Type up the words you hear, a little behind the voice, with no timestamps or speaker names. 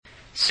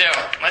So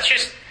let's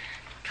just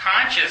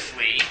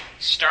consciously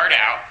start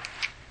out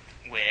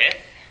with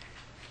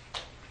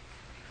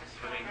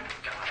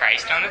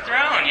Christ on the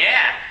throne.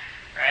 Yeah,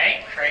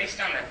 right?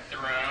 Christ on the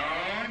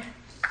throne.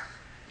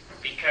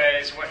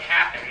 Because what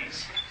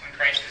happens when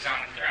Christ is on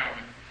the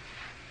throne?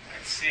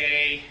 Let's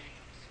say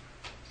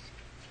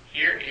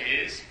here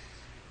is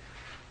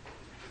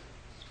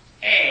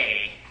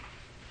A.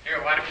 There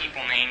are a lot of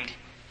people named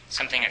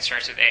something that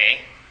starts with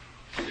A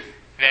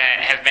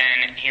that have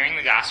been hearing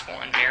the gospel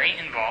and very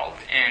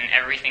involved in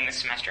everything this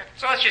semester.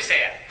 So let's just say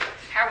it.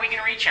 How are we going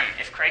to reach him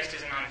if Christ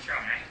isn't on the throne,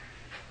 right?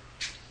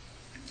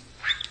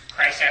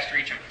 Christ has to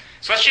reach him.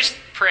 So let's just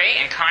pray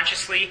and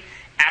consciously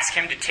ask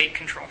him to take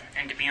control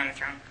and to be on the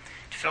throne,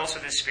 to fill us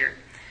with his Spirit.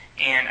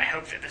 And I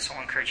hope that this will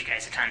encourage you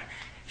guys a ton.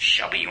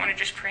 Shelby, you want to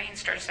just pray and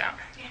start us out?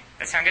 Yeah.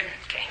 That sound good?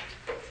 Okay.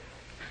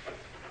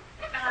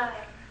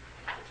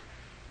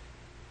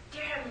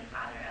 Dear Heavenly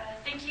Father,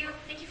 thank you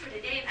for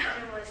today. The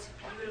weather was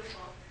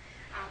beautiful.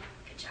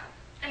 Good job.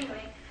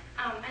 Anyway,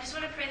 I just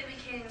want to pray that we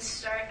can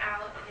start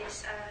out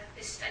this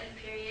study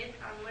period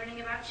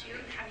learning about you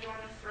and have you on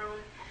the throne,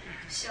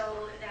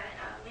 so that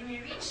we may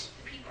reach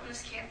the people on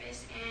this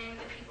campus and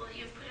the people that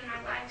you've put in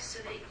our lives, so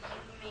that you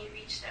may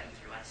reach them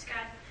through us.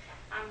 God,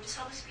 just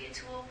help us be a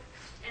tool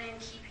and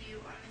keep you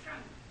on the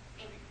throne.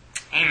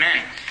 Amen.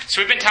 Amen.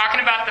 So we've been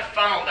talking about the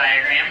funnel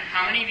diagram.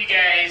 How many of you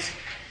guys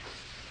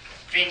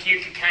think you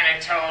could kind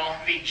of tell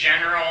the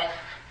general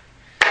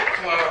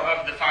flow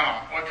of the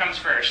funnel? What comes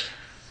first?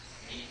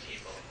 Meet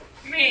people.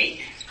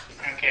 Meet.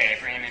 Okay,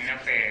 Brandon, no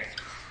fair.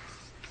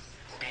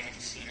 Brandon's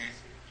seen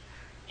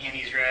it.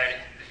 Andy's read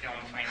the film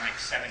like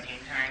 17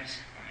 times.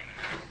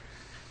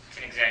 It's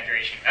an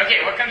exaggeration.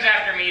 Okay, what comes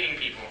after meeting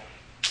people?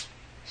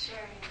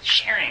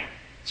 Sharing.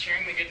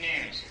 Sharing the good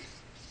news.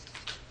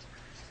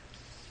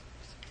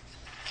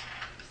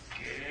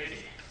 Good.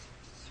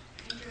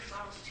 I think your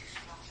funnel's too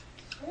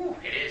small. Ooh,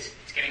 it is.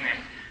 It's getting there.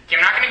 Okay,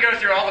 I'm not going to go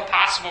through all the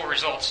possible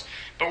results,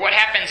 but what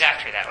happens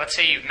after that? Let's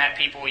say you've met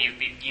people, you've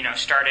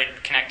started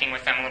connecting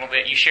with them a little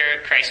bit, you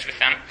share Christ with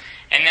them,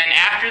 and then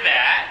after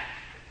that,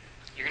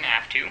 you're going to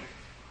have to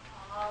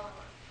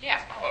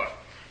follow up,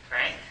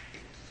 right?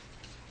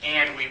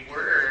 And we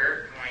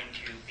were going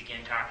to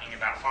begin talking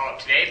about follow-up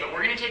today, but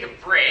we're going to take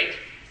a break.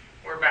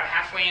 We're about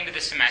halfway into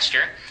the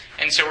semester,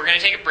 and so we're going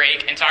to take a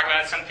break and talk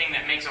about something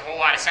that makes a whole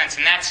lot of sense,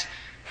 and that's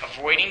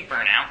avoiding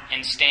burnout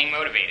and staying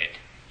motivated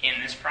in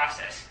this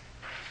process.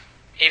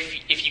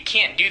 If you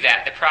can't do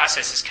that, the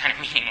process is kind of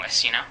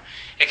meaningless,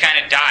 It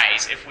kind of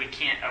dies if we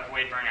can't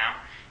avoid burnout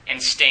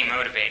and stay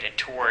motivated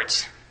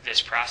towards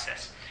this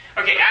process.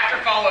 Okay, after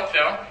follow-up,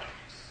 though,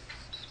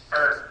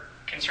 or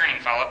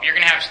concerning follow-up, you're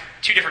going to have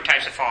two different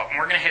types of follow-up, and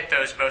we're going to hit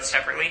those both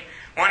separately.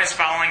 One is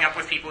following up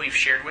with people you've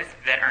shared with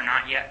that are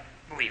not yet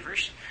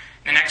believers.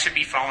 The next would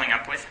be following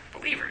up with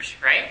believers,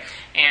 right?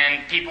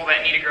 And people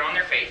that need to grow in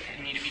their faith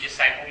and need to be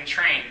discipled and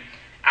trained.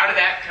 Out of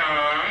that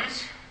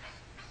comes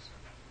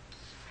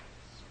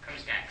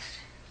next.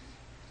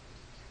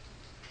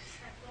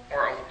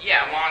 Or,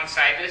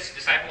 alongside this,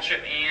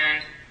 discipleship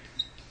and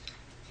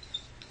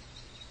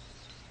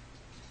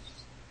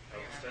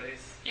Bible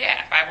studies.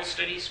 Yeah, Bible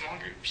studies, small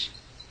groups.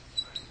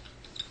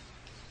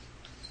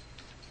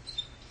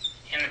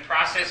 And the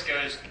process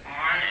goes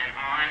on,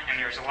 and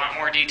there's a lot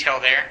more detail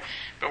there,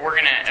 but we're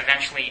going to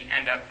eventually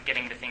end up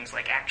getting to things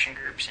like action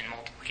groups and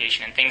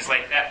multiplication and things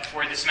like that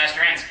before the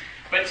semester ends.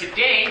 But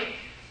today,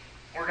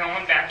 we're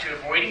going back to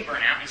avoiding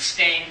burnout and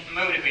staying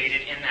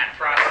motivated in that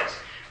process,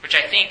 which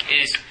I think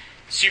is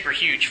super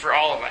huge for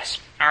all of us.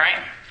 All right?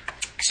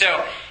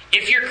 So,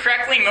 if you're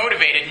correctly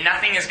motivated,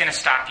 nothing is going to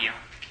stop you.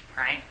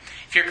 Right?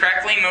 If you're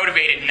correctly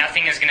motivated,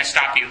 nothing is going to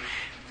stop you.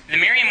 The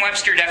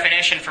Merriam-Webster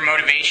definition for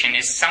motivation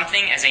is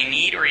something as a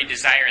need or a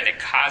desire that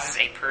causes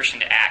a person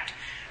to act.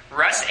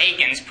 Russ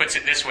Aikens puts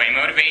it this way: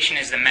 motivation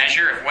is the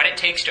measure of what it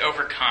takes to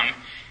overcome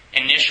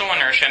initial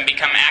inertia and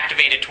become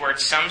activated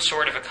towards some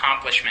sort of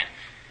accomplishment.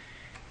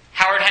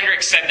 Howard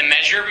Hendricks said the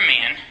measure of a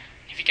man,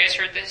 have you guys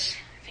heard this?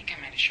 I think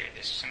I might have shared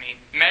this with somebody.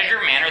 The measure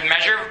of a man, or the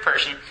measure of a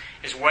person,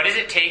 is what does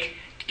it take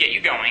to get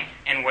you going,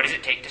 and what does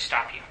it take to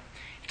stop you.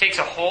 If it takes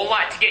a whole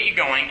lot to get you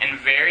going and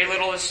very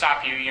little to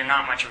stop you, you're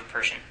not much of a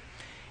person.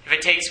 If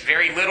it takes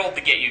very little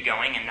to get you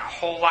going and a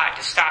whole lot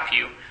to stop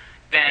you,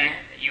 then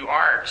you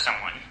are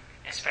someone,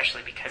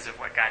 especially because of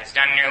what God has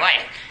done in your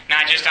life.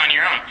 Not just on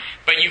your own,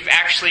 but you've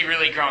actually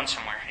really grown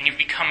somewhere, and you've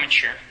become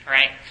mature,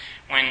 right?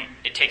 When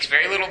it takes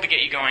very little to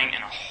get you going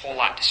and a whole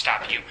lot to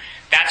stop you.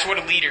 That's what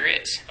a leader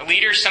is. A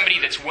leader is somebody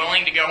that's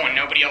willing to go when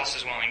nobody else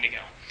is willing to go.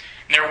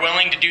 And they're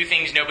willing to do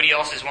things nobody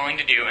else is willing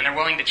to do, and they're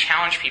willing to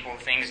challenge people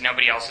with things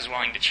nobody else is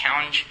willing to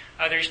challenge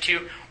others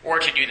to, or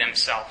to do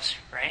themselves,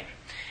 right?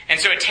 And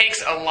so it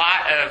takes a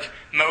lot of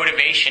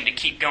motivation to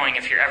keep going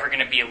if you're ever going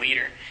to be a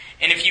leader.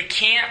 And if you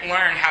can't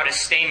learn how to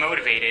stay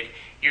motivated,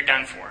 you're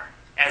done for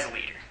as a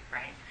leader,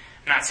 right?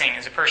 I'm not saying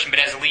as a person, but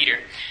as a leader.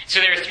 So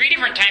there are three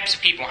different types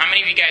of people. How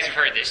many of you guys have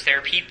heard this? There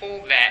are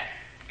people that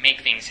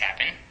make things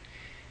happen.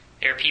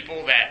 There are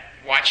people that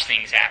watch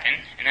things happen.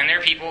 And then there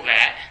are people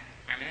that,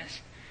 remember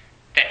this?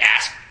 That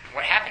ask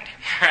what happened,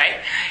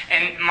 right?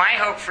 And my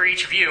hope for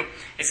each of you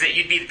is that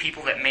you'd be the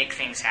people that make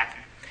things happen.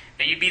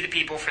 That you'd be the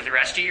people for the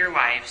rest of your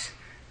lives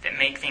that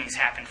make things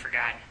happen for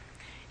God.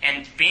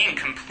 And being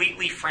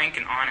completely frank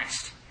and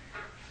honest,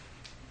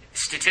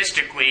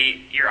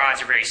 statistically, your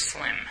odds are very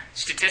slim.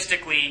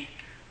 Statistically,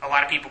 a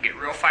lot of people get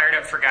real fired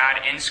up for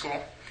God in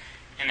school,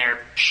 and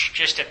they're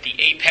just at the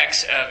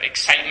apex of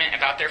excitement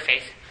about their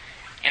faith.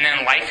 And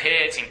then life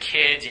hits, and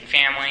kids, and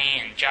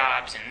family, and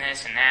jobs, and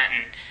this and that,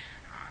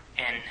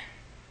 and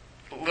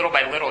little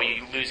by little,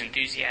 you lose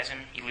enthusiasm,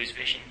 you lose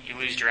vision, you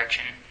lose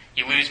direction,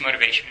 you lose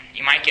motivation.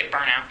 You might get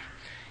burnt out.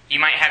 You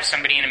might have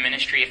somebody in a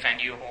ministry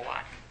offend you a whole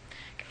lot.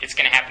 It's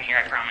going to happen here,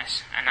 I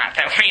promise. Not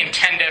that we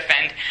intend to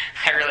offend.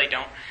 I really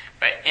don't.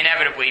 But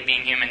inevitably,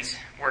 being humans,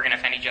 we're going to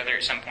offend each other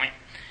at some point.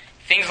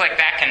 Things like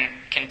that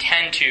can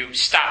tend to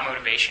stop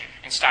motivation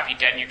and stop you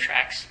dead in your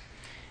tracks.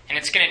 And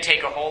it's going to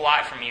take a whole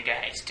lot from you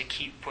guys to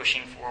keep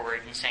pushing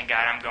forward and saying,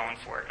 God, I'm going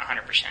for it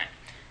 100%.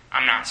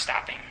 I'm not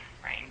stopping,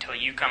 right, until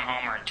you come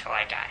home or until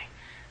I die.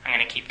 I'm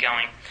going to keep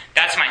going.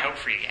 That's my hope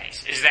for you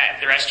guys, is that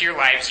the rest of your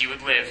lives you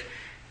would live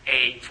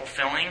a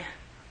fulfilling,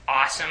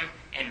 awesome,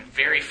 and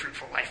very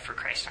fruitful life for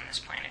Christ on this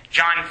planet.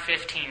 John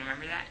 15,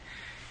 remember that?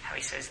 How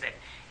he says that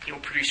he will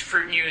produce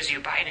fruit in you as you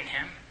abide in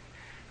him,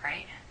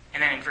 right?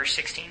 And then in verse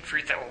 16,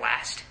 fruit that will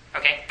last.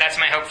 Okay, that's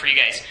my hope for you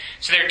guys.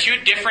 So there are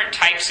two different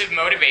types of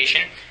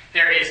motivation.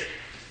 There is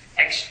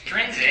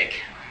extrinsic,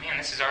 oh man,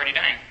 this is already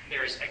done.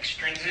 There is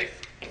extrinsic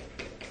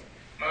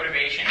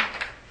motivation.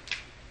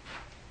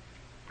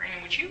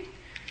 Brandon, would you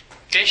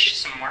fish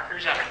some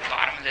markers out of the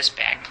bottom of this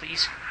bag,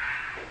 please?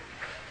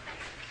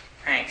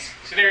 Thanks.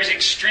 So there's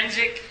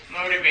extrinsic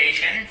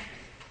motivation.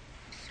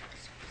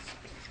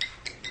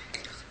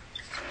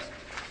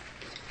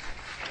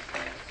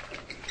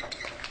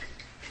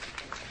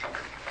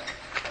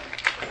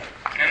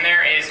 And then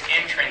there is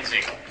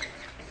intrinsic.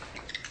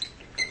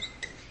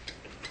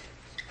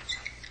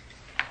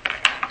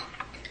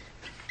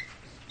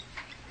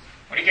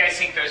 What do you guys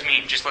think those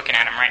mean, just looking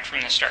at them right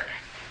from the start?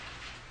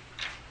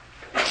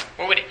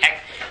 What would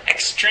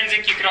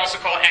extrinsic, you could also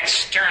call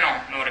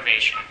external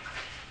motivation.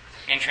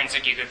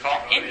 Intrinsic, you could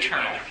call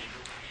internal.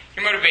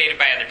 You're motivated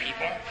by other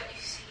people.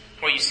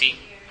 What you see,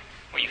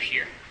 what you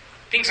hear.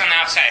 Things on the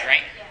outside,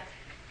 right?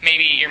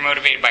 Maybe you're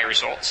motivated by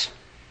results.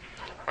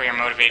 Or you're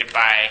motivated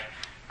by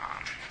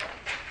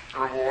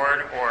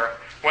reward or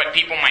what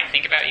people might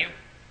think about you.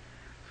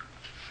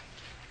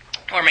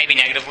 Or maybe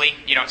negatively,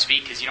 you don't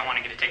speak because you don't want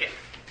to get a ticket.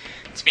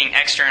 It's being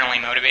externally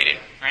motivated,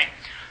 right?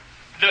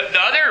 The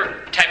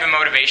other type of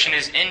motivation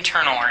is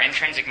internal or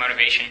intrinsic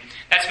motivation.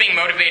 That's being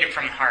motivated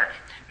from the heart.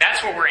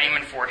 That's what we're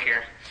aiming for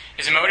here,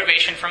 is a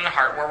motivation from the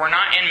heart where we're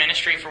not in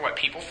ministry for what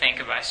people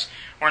think of us.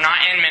 We're not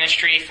in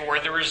ministry for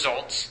the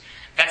results.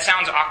 That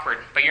sounds awkward,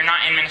 but you're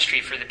not in ministry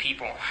for the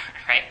people,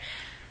 right?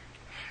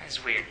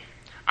 That's weird.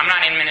 I'm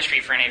not in ministry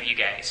for any of you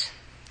guys.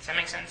 Does that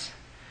make sense?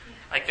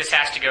 Like, this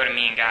has to go to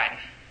me and God,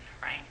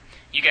 right?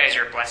 You guys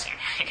are a blessing.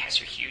 You guys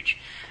are huge.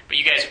 But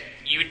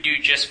you would do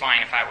just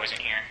fine if I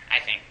wasn't here, I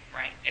think,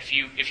 right? If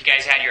you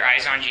guys had your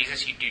eyes on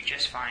Jesus, you'd do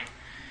just fine.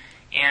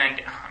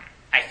 And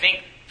I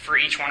think for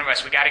each one of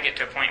us, we got to get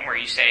to a point where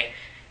you say,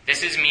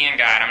 this is me and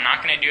God. I'm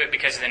not going to do it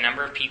because of the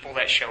number of people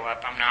that show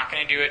up. I'm not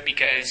going to do it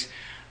because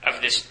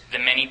of the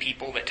many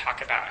people that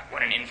talk about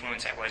what an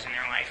influence I was in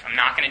their life. I'm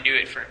not going to do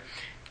it for,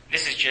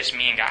 this is just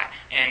me and God.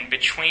 And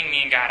between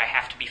me and God, I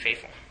have to be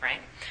faithful, right?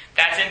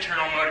 That's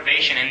internal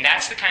motivation, and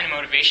that's the kind of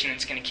motivation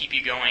that's going to keep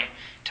you going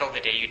till the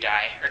day you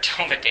die, or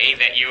till the day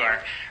that you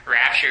are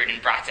raptured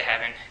and brought to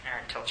heaven, or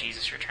until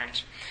Jesus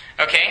returns.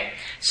 Okay?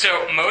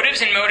 So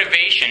motives and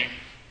motivation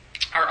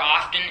are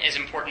often as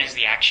important as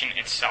the action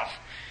itself.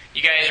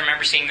 You guys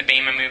remember seeing the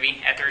Bema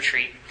movie at the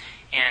retreat,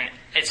 and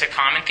it's a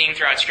common theme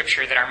throughout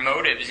Scripture that our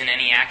motives in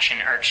any action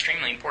are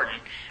extremely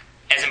important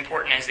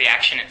as the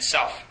action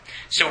itself.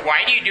 So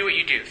why do you do what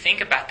you do?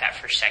 Think about that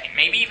for a second.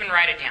 Maybe even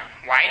write it down.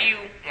 Why do you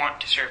want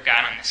to serve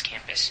God on this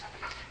campus?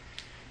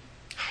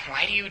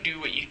 Why do you do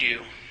what you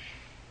do?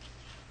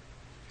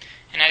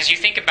 And as you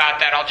think about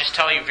that, I'll just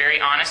tell you very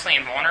honestly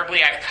and vulnerably,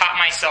 I've caught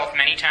myself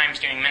many times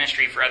doing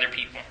ministry for other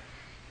people.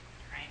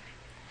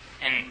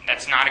 And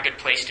that's not a good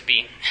place to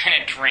be. And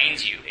it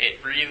drains you.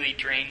 It really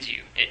drains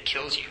you. It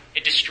kills you.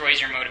 It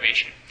destroys your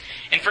motivation.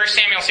 In 1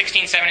 Samuel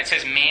 16:7, it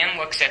says, man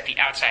looks at the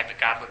outside, but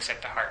God looks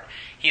at the heart.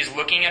 He is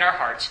looking at our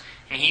hearts,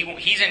 and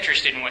he's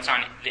interested in what's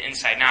on the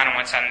inside, not on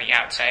what's on the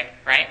outside,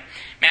 right?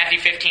 Matthew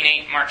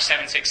 15:8, Mark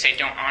 7:6 say,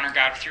 don't honor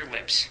God with your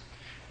lips,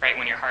 right,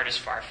 when your heart is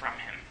far from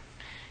him.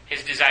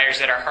 His desire is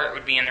that our heart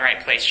would be in the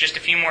right place. Just a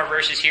few more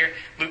verses here.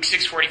 Luke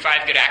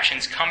 6:45, good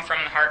actions come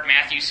from the heart.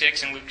 Matthew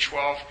 6 and Luke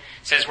 12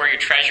 says, where your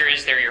treasure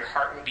is, there your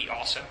heart will be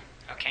also.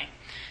 Okay?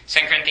 2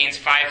 Corinthians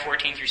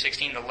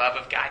 5:14-16, the love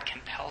of God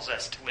compels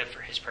us to live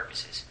for his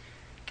purposes.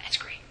 That's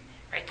great.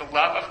 Right? The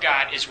love of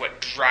God is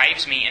what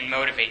drives me and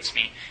motivates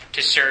me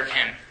to serve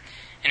him.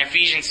 And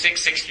Ephesians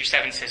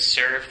 6:6-7 says,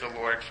 serve the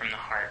Lord from the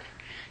heart.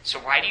 So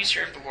why do you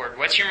serve the Lord?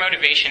 What's your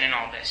motivation in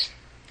all this?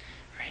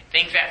 Right?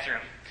 Think that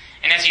through.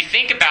 And as you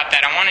think about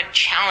that, I want to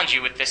challenge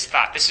you with this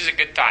thought. This is a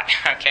good thought,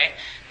 okay?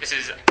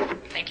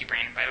 Thank you,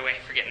 Brandon, by the way,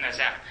 for getting those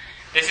out.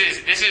 This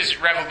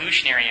is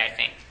revolutionary, I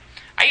think.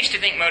 I used to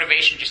think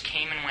motivation just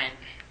came and went.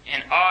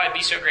 And, it'd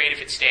be so great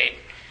if it stayed.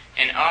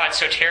 And, it's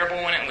so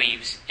terrible when it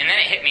leaves. And then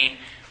it hit me,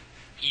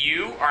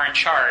 you are in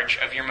charge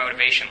of your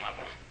motivation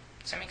level.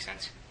 Does that make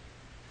sense?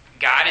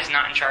 God is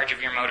not in charge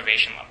of your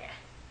motivation level.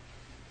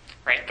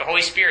 Right? The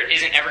Holy Spirit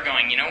isn't ever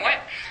going, you know what?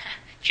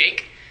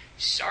 Jake,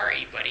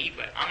 sorry, buddy,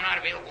 but I'm not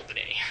available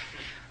today.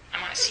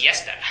 I'm on a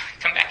siesta.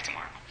 Come back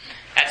tomorrow.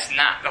 That's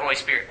not the Holy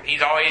Spirit.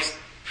 He's always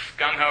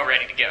gung-ho,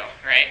 ready to go,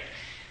 right?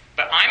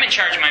 But I'm in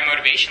charge of my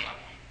motivation level,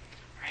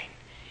 right?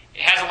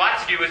 It has a lot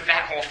to do with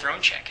that whole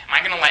throne check. Am I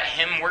going to let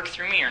Him work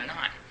through me or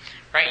not?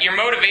 Right? Your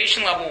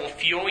motivation level will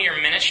fuel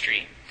your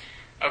ministry,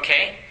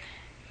 okay?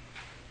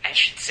 I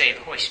should say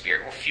the Holy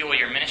Spirit will fuel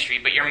your ministry,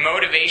 but your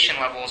motivation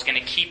level is going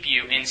to keep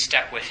you in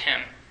step with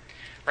Him.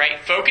 Right?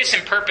 Focus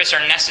and purpose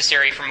are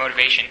necessary for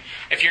motivation.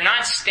 If you're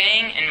not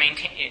staying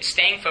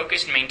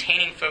focused and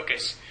maintaining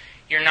focus,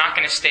 you're not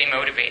going to stay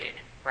motivated.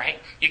 Right?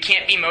 You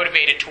can't be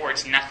motivated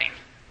towards nothing.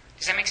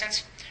 Does that make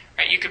sense?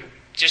 Right? You could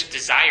just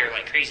desire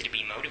like crazy to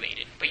be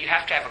motivated, but you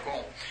have to have a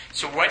goal.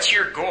 So what's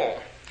your goal?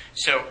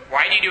 So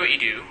why do you do what you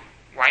do?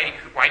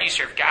 Why do you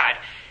serve God?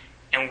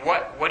 And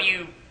what are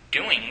you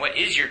doing? What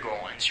is your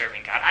goal in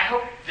serving God? I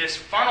hope this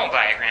funnel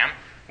diagram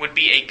would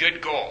be a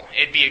good goal.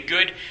 It'd be a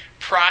good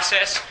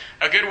process,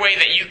 a good way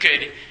that you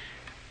could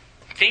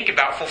think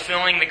about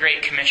fulfilling the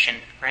Great Commission,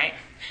 right?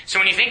 So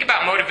when you think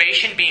about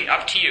motivation being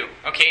up to you,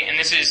 okay, and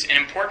this is an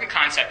important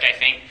concept, I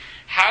think,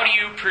 how do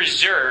you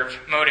preserve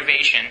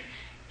motivation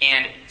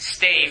and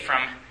stay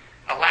from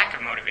a lack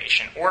of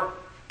motivation or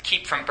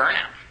keep from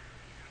burnout?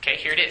 Okay,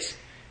 here it is.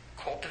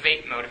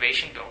 Cultivate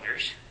motivation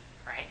builders,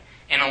 right?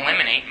 And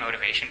eliminate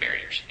motivation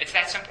barriers. It's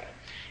that simple.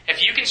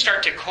 If you can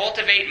start to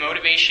cultivate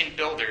motivation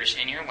builders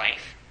in your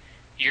life,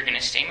 you're going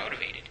to stay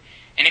motivated.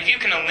 And if you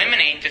can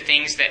eliminate the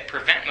things that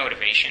prevent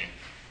motivation,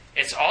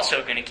 it's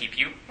also going to keep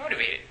you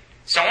motivated.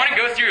 So I want to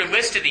go through a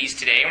list of these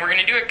today, and we're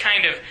going to do it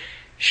kind of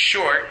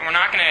short. We're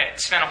not going to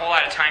spend a whole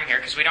lot of time here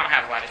because we don't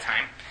have a lot of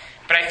time.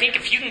 But I think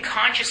if you can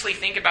consciously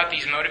think about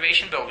these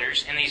motivation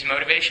builders and these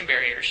motivation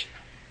barriers,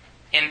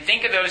 and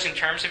think of those in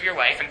terms of your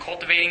life and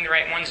cultivating the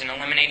right ones and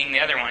eliminating the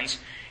other ones,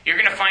 you're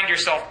going to find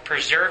yourself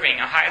preserving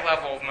a high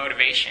level of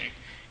motivation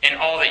in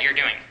all that you're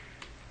doing.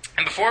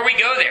 And before we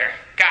go there,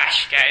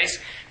 gosh, guys,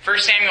 1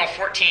 Samuel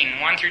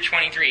 14, 1 through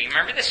 23.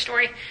 Remember this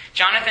story?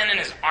 Jonathan and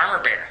his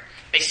armor bearer.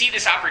 They see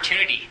this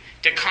opportunity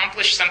to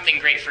accomplish something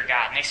great for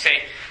God. And they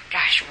say,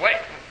 gosh,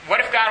 what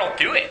if God will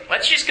do it?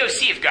 Let's just go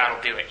see if God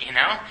will do it, you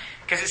know?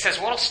 Because it says,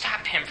 what will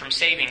stop Him from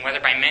saving,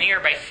 whether by many or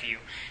by few?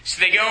 So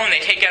they go and they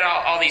take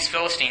out all these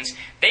Philistines.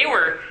 They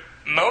were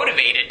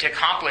motivated to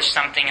accomplish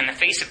something in the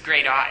face of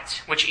great odds,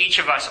 which each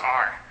of us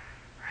are.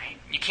 Right?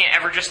 You can't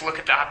ever just look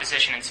at the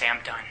opposition and say,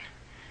 I'm done.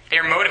 They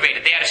were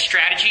motivated. They had a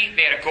strategy,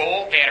 they had a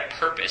goal, they had a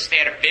purpose, they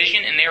had a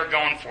vision, and they were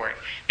going for it.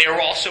 They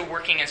were also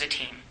working as a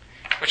team,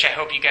 which I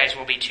hope you guys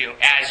will be too,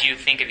 as you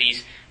think of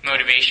these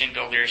motivation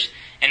builders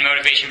and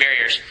motivation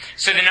barriers.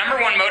 So the number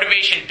one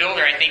motivation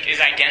builder, I think, is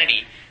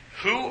identity.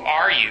 Who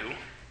are you?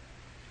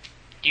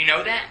 Do you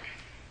know that?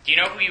 Do you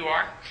know who you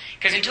are?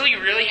 Because until you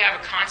really have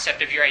a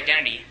concept of your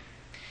identity,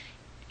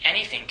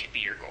 anything could be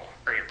your goal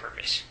or your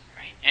purpose,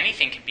 right?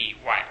 Anything could be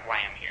why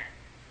I'm here.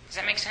 Does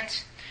that make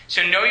sense?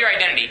 So know your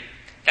identity.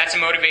 That's a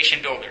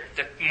motivation builder.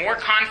 The more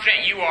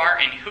confident you are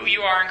in who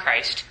you are in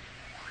Christ,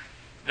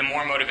 the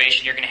more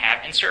motivation you're going to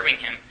have in serving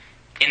Him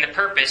in the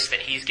purpose that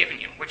He's given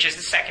you, which is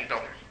the second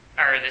builder,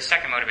 or the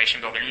second motivation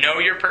builder. Know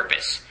your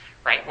purpose,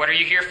 right? What are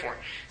you here for?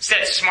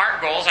 Set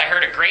SMART goals. I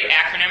heard a great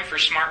acronym for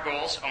SMART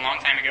goals a long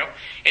time ago.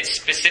 It's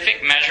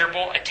specific,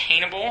 measurable,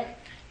 attainable.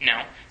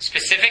 No.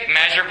 Specific,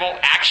 measurable,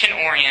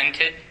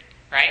 action-oriented,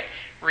 right?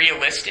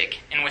 Realistic,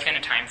 and within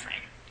a time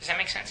frame. Does that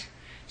make sense?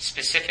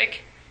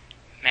 Specific,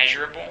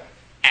 measurable,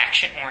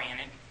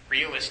 action-oriented,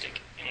 realistic,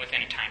 and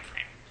within a time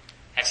frame.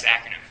 That's the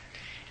acronym.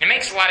 And it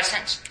makes a lot of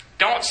sense.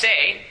 Don't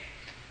say,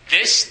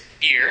 this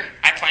year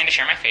I plan to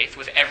share my faith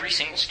with every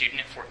single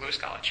student at Fort Lewis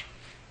College.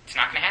 It's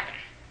not going to happen,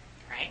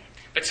 right?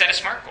 But set a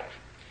SMART goal.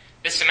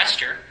 This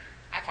semester,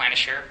 I plan to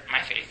share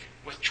my faith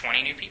with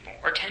 20 new people,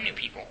 or 10 new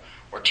people,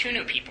 or 2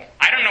 new people.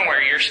 I don't know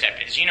where your step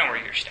is. You know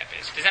where your step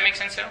is. Does that make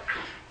sense, though?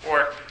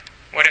 Or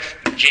what if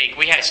Jake,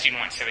 we had a student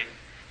once that would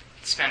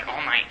spend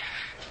all night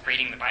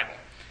reading the Bible.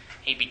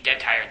 He'd be dead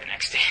tired the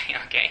next day,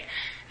 okay?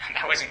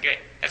 That wasn't good.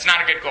 That's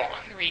not a good goal. I'm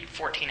going to read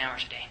 14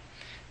 hours a day.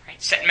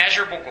 Right? Set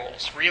measurable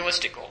goals,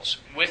 realistic goals,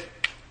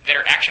 that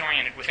are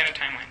action-oriented within a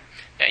timeline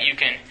that you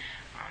can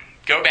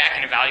go back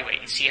and evaluate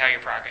and see how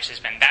your progress has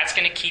been. That's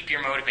going to keep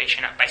your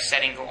motivation up by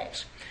setting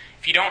goals.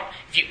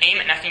 If you aim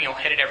at nothing, you'll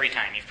hit it every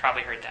time. You've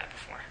probably heard that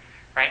before,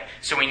 right?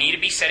 So we need to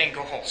be setting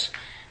goals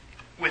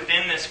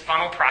within this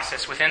funnel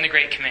process, within the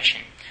Great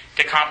Commission,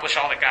 to accomplish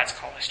all that God's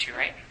called us to,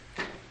 right?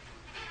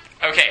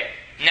 Okay,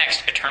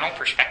 next, eternal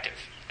perspective.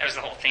 That was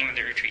the whole theme of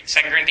the retreat.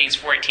 2 Corinthians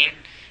 4:18,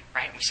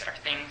 right? We set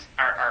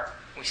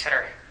we set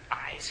our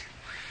eyes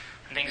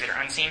on things that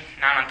are unseen,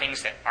 not on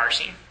things that are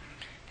seen.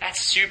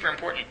 That's super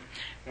important.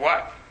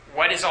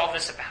 What is all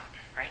this about?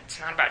 Right? It's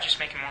not about just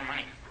making more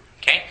money.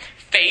 Okay?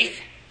 Faith,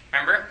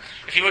 remember?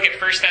 If you look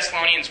at 1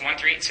 Thessalonians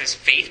 1:3, it says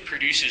faith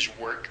produces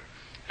work.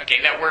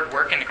 Okay, that word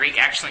work in the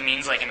Greek actually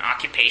means like an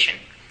occupation.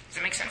 Does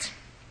that make sense?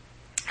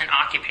 An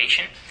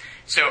occupation.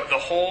 So the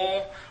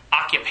whole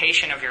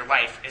occupation of your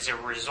life is a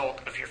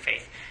result of your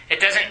faith. It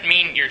doesn't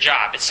mean your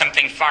job. It's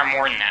something far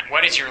more than that.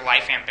 What is your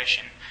life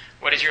ambition?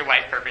 What is your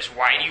life purpose?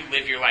 Why do you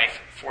live your life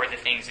for the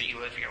things that you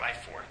live your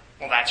life for?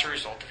 Well, that's a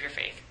result of your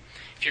faith.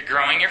 If you're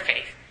growing your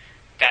faith,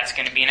 that's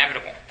going to be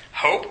inevitable.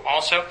 Hope,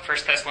 also,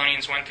 1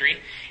 Thessalonians 1:3,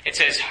 it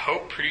says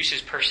hope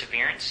produces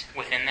perseverance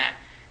within that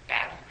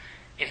battle.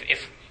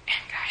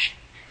 Gosh,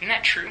 isn't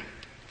that true?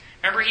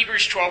 Remember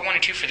Hebrews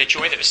 12:1-2, for the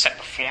joy that was set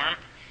before him,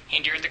 he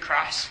endured the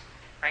cross.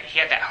 Right? He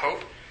had that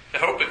hope, the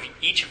hope of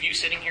each of you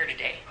sitting here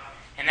today.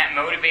 And that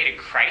motivated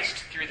Christ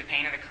through the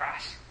pain of the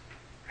cross.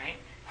 Right?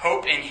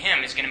 Hope in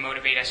him is going to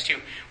motivate us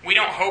too. We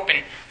don't hope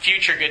in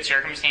future good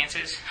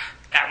circumstances.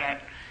 That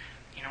won't,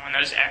 when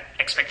those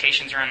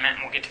expectations are unmet,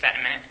 and we'll get to that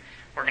in a minute,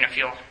 we're going to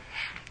feel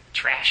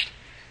trashed.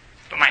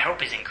 But my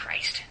hope is in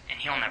Christ, and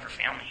he'll never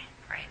fail me.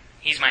 Right?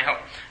 He's my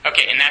hope.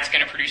 Okay, and that's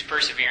going to produce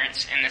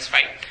perseverance in this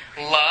fight.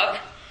 Love,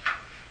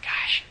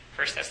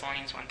 1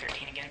 Thessalonians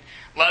 1:13 again.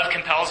 Love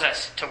compels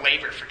us to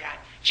labor for God.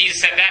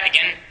 Jesus said that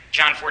again,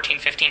 John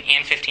 14:15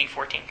 and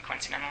 15:14,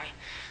 coincidentally.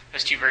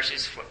 Those two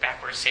verses flip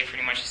backwards say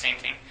pretty much the same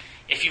thing.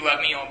 If you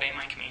love me, you'll obey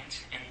my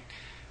commands. And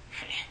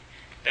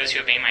those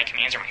who obey my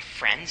commands are my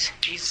friends,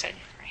 Jesus said.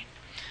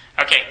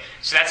 Right? Okay,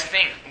 so that's the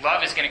thing.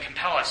 Love is going to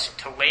compel us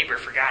to labor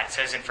for God. It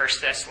says in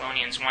 1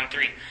 Thessalonians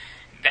 1:3.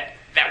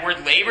 That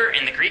word labor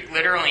in the Greek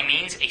literally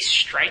means a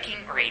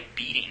striking or a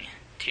beating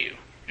too.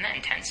 Isn't that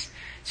intense?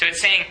 So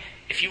it's saying,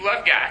 if you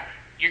love God,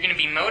 you're going to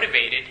be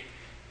motivated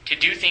to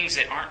do things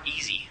that aren't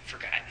easy for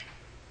God.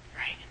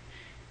 Right?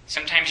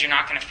 Sometimes you're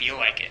not going to feel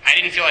like it. I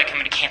didn't feel like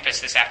coming to campus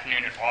this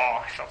afternoon at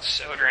all. I felt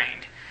so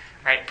drained.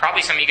 Right?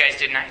 Probably some of you guys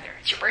didn't either.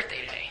 It's your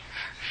birthday today.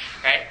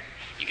 Right?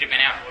 You could have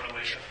been out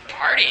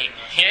partying.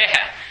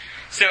 Yeah.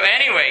 So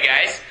anyway,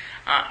 guys,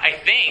 I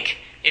think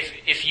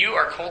if you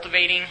are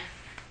cultivating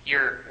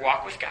your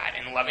walk with God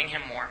and loving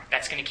him more,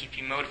 that's going to keep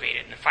you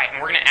motivated in the fight.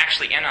 And we're going to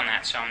actually end on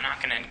that, so I'm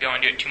not going to go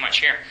into it too much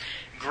here.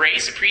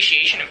 Grace,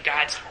 appreciation of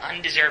God's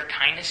undeserved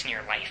kindness in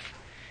your life.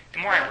 The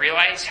more I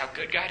realize how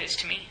good God is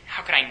to me,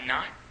 how could I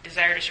not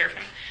desire to serve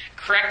him?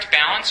 Correct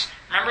balance.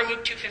 Remember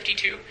Luke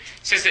 2:52? It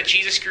says that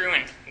Jesus grew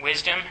in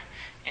wisdom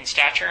and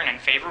stature and in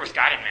favor with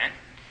God and men.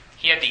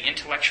 He had the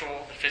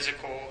intellectual, the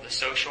physical, the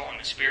social, and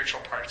the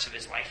spiritual parts of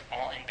his life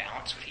all in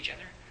balance with each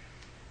other.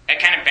 That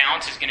kind of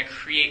balance is going to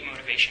create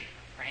motivation.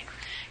 Right?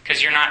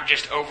 Because you're not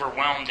just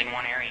overwhelmed in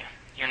one area.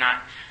 You're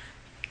not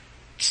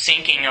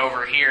sinking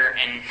over here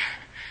and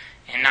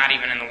not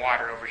even in the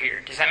water over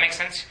here. Does that make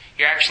sense?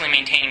 You're actually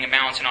maintaining a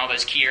balance in all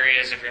those key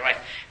areas of your life.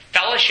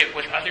 Fellowship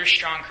with other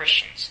strong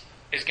Christians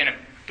is going to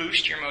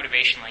boost your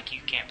motivation like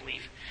you can't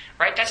believe.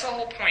 Right? That's the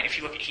whole point. If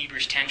you look at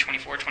Hebrews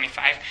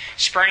 10:24-25,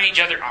 spurring each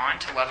other on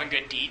to love and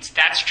good deeds,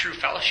 that's true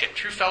fellowship.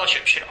 True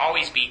fellowship should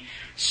always be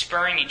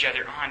spurring each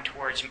other on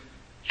towards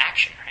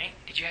action, right?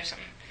 Did you have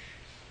something?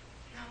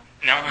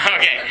 No?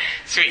 Okay.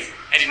 Sweet.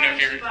 I didn't know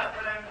if you were...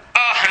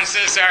 Oh, I'm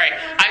so sorry.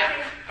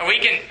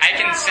 I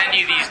can send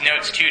you these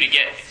notes too to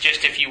get,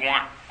 just if you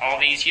want all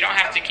these. You don't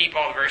have to keep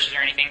all the verses or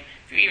anything.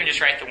 If you even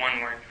just write the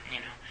one word,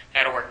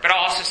 that'll work. But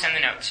I'll also send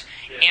the notes.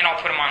 And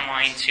I'll put them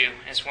online too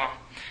as well.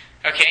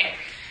 Okay?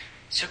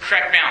 So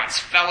correct balance,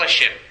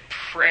 fellowship,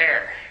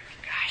 prayer.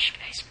 Gosh,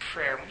 guys,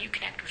 prayer. When you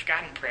connect with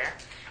God in prayer,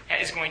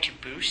 that is going to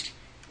boost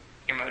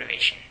your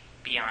motivation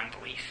beyond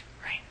belief.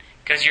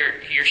 Because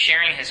you're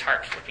sharing his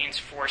heart. Philippians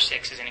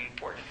 4:6 is an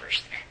important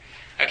verse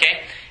there.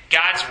 Okay?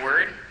 God's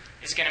word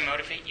is going to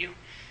motivate you.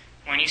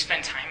 When you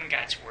spend time in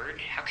God's word,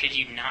 how could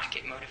you not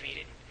get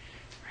motivated?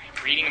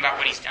 Right? Reading about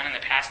what he's done in the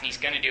past and he's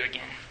going to do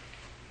again.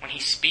 When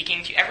he's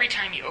speaking to you, every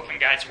time you open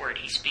God's word,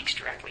 he speaks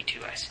directly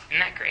to us. Isn't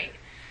that great?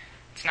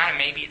 It's not a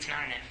maybe, it's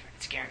not an if.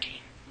 It's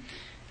guaranteed.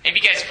 Maybe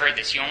you guys have heard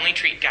this. You only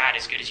treat God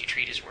as good as you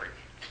treat his word.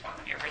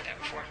 You ever heard that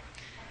before?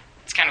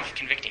 It's kind of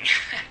convicting.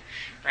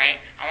 Right?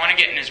 I want to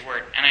get in his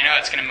word, and I know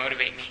it's going to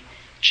motivate me.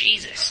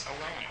 Jesus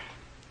alone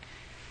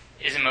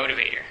is a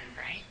motivator,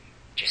 right?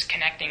 Just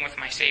connecting with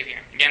my Savior.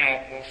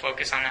 Again, we'll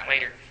focus on that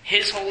later.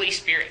 His Holy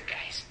Spirit,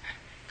 guys.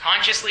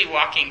 Consciously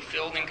walking,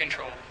 filled and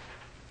controlled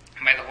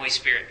by the Holy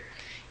Spirit.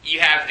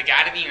 You have the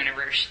God of the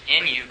universe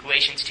in you,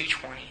 Galatians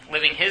 2:20,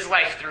 living his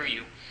life through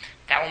you.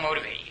 That will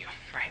motivate you,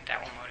 right?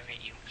 That will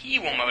motivate you. He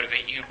will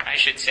motivate you, I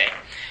should say.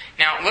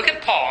 Now, look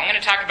at Paul. I'm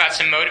going to talk about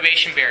some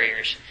motivation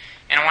barriers.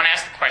 And I want to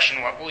ask the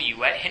question, what will you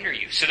let hinder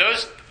you? So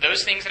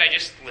those things that I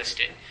just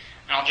listed,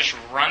 and I'll just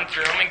run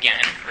through them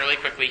again really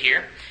quickly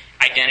here.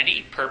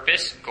 Identity,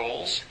 purpose,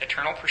 goals,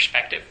 eternal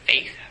perspective,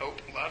 faith,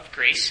 hope, love,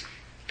 grace,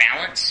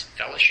 balance,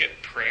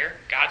 fellowship,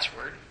 prayer, God's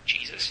word,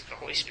 Jesus, the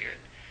Holy Spirit.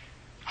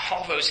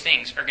 All those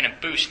things are going to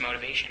boost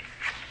motivation.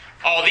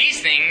 All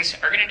these things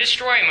are going to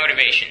destroy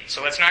motivation.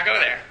 So let's not go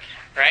there,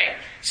 right?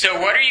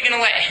 So what are you going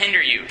to let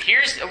hinder you?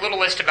 Here's a little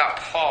list about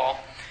Paul.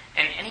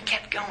 And he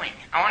kept going.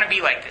 I want to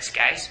be like this,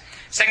 guys.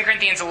 2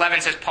 Corinthians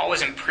 11 says Paul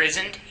was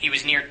imprisoned. He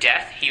was near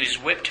death. He was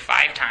whipped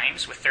 5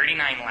 times with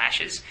 39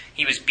 lashes.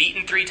 He was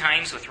beaten 3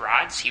 times with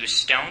rods. He was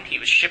stoned. He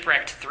was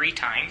shipwrecked 3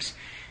 times.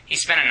 He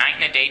spent a night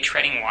and a day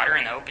treading water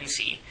in the open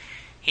sea.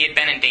 He had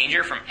been in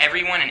danger from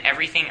everyone and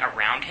everything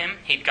around him.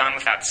 He'd gone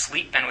without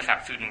sleep, been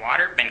without food and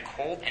water, been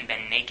cold, and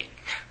been naked.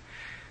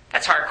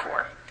 That's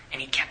hardcore.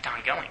 And he kept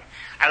on going.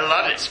 I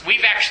love this.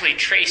 We've actually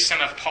traced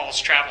some of Paul's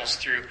travels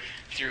through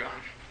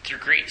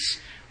Greece.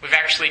 We've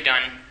actually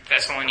done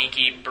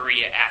Thessaloniki,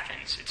 Berea,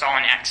 Athens. It's all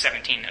in Acts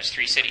 17, those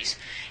 3 cities.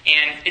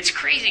 And it's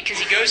crazy because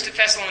he goes to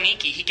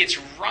Thessaloniki. He gets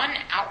run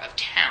out of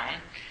town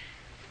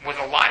with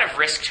a lot of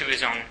risk to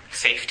his own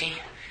safety.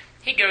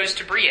 He goes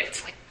to Berea.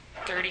 It's like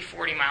 30,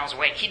 40 miles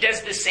away. He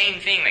does the same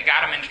thing that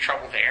got him into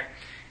trouble there.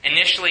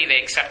 Initially,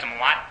 they accept him a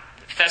lot.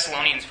 The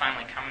Thessalonians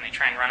finally come and they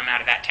try and run him out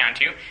of that town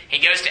too. He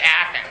goes to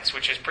Athens,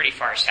 which is pretty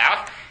far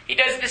south. He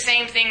does the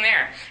same thing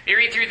there. You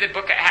read through the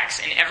book of Acts,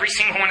 in every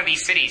single one of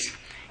these cities,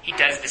 he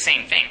does the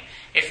same thing.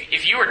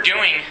 If you were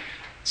doing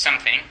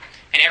something,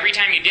 and every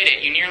time you did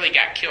it, you nearly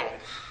got killed,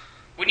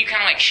 wouldn't you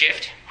kind of like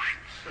shift?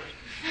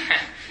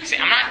 Say,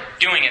 I'm not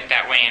doing it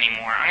that way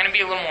anymore. I'm going to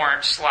be a little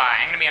more sly.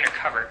 I'm going to be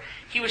undercover.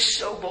 He was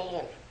so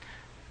bold.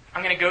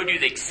 I'm going to go do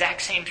the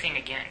exact same thing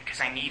again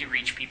because I need to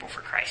reach people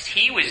for Christ.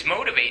 He was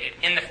motivated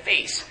in the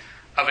face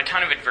of a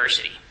ton of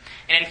adversity.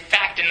 And in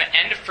fact, in the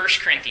end of 1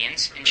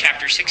 Corinthians, in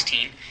chapter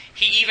 16,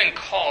 he even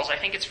calls, I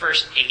think it's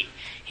verse 8,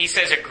 he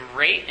says, a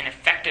great and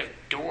effective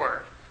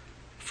door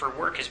for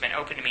work has been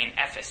opened to me in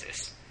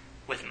Ephesus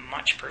with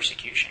much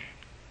persecution,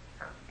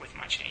 or with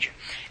much danger.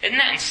 Isn't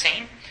that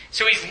insane?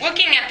 So he's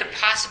looking at the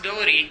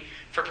possibility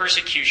for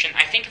persecution.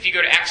 I think if you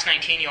go to Acts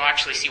 19, you'll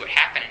actually see what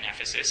happened in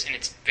Ephesus, and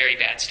it's very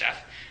bad stuff.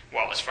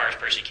 Well, as far as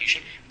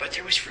persecution, but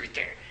there was fruit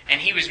there. And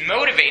he was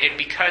motivated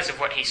because of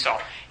what he saw.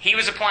 He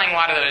was applying a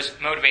lot of those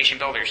motivation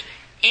builders.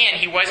 And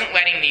he wasn't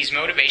letting these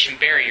motivation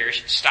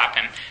barriers stop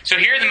him. So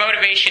here are the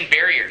motivation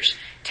barriers.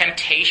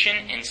 Temptation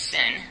and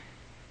sin.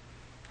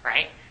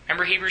 Right?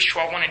 Remember Hebrews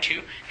 12, 1 and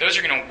 2? Those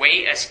are going to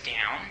weigh us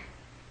down.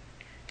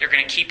 They're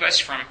going to keep us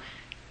from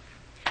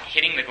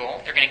hitting the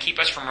goal. They're going to keep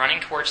us from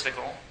running towards the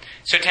goal.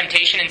 So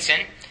temptation and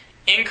sin.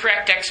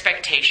 Incorrect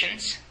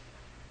expectations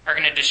are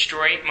going to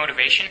destroy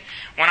motivation.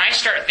 When I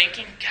start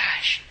thinking,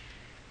 gosh,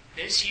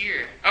 this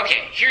year...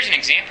 Okay, here's an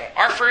example.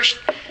 Our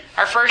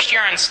first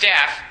year on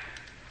staff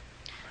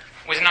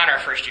was not our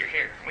first year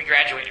here. We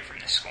graduated from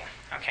this school,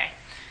 okay?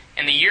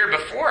 And the year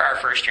before our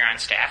first year on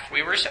staff,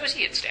 we were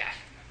associate staff.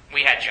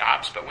 We had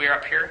jobs, but we were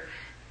up here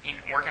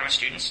working with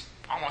students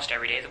almost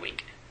every day of the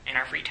week in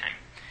our free time.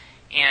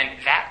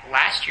 And that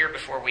last year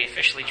before we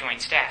officially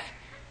joined staff,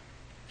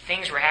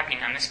 things were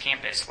happening on this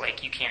campus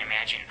like you can't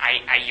imagine.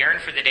 I yearn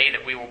for the day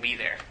that we will be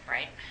there,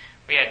 right?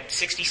 We had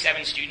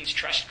 67 students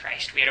trust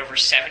Christ. We had over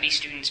 70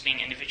 students being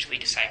individually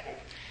discipled.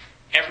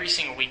 Every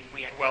single week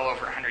we had well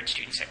over 100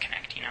 students at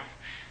Connect,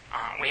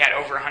 We had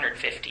over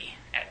 150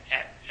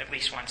 at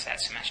least once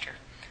that semester.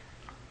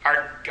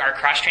 Our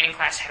cross-training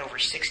class had over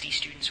 60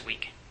 students a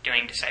week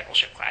doing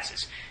discipleship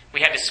classes.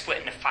 We had to split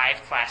into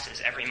 5 classes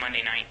every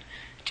Monday night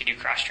to do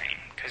cross-training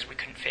because we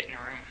couldn't fit in a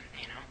room,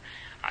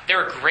 There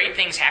were great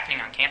things happening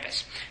on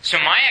campus. So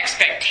my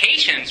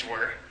expectations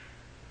were,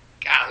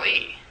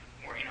 golly,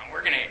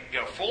 we're going to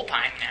go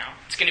full-time now.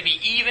 It's going to be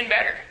even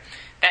better.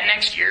 That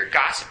next year,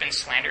 gossip and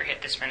slander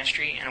hit this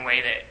ministry in a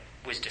way that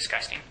was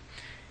disgusting.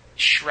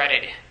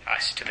 Shredded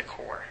us to the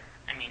core.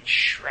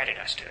 Shredded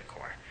us to the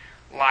core.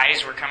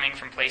 Lies were coming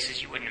from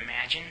places you wouldn't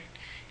imagine.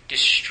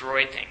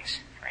 Destroyed things,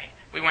 right?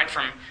 We went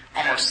from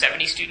almost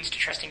 70 students to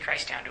trusting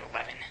Christ down to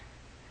 11.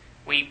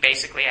 We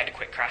basically had to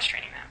quit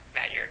cross-training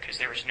that year because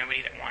there was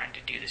nobody that wanted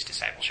to do this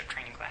discipleship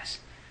training class.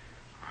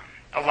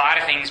 A lot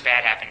of things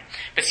bad happened.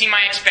 But see,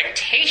 my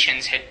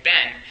expectations had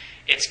been,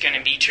 it's going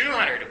to be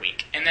 200 a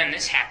week. And then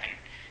this happened.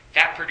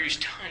 That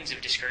produced tons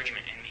of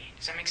discouragement in me.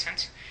 Does that make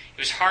sense? It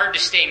was hard to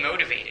stay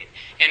motivated.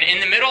 And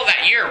in the middle of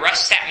that year,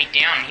 Russ sat me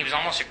down and he was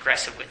almost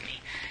aggressive with me,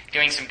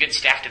 doing some good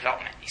staff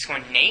development. He's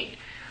going, Nate,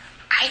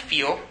 I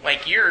feel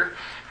like you're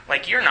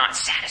not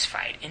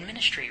satisfied in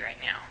ministry right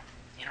now.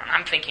 And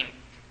I'm thinking,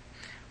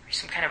 are you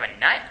some kind of a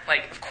nut?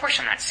 Of course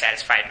I'm not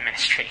satisfied in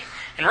ministry.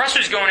 And Russ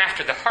was going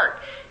after the heart.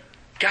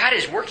 God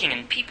is working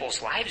in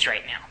people's lives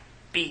right now.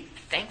 Be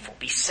thankful.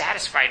 Be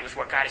satisfied with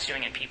what God is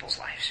doing in people's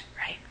lives,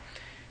 right?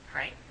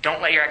 Right?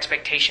 Don't let your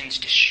expectations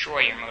destroy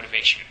your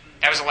motivation.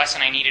 That was a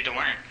lesson I needed to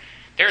learn.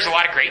 There's a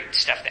lot of great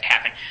stuff that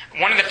happened.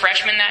 One of the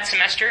freshmen that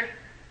semester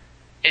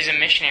is a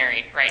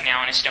missionary right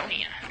now in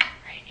Estonia.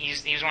 Right?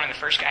 He was one of the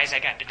first guys I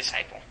got to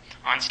disciple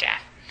on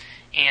staff.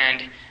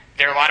 And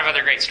there are a lot of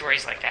other great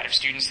stories like that of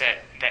students that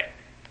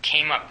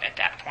came up at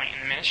that point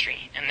in the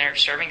ministry. And they're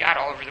serving God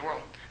all over the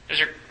world.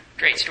 Those are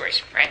great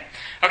stories, right?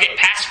 Okay,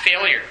 past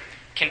failure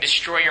can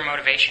destroy your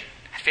motivation.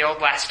 I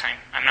failed last time.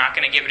 I'm not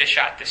going to give it a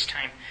shot this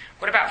time.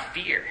 What about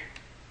fear?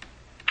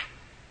 How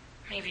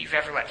many of you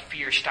have ever let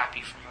fear stop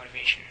you from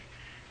motivation?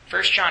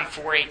 1 John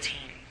 4:18,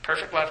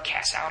 perfect love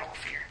casts out all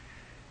fear,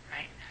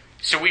 right?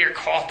 So we are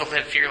called to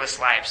live fearless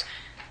lives.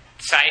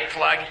 Side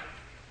plug,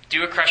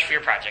 do a Crush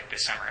Fear project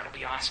this summer. It'll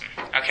be awesome,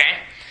 okay?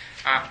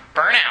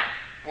 Burnout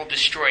will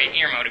destroy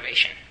your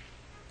motivation.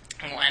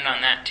 And we'll end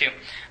on that too.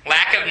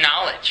 Lack of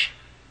knowledge,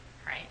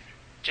 right?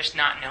 Just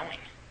not knowing.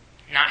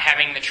 Not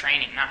having the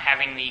training, not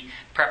having the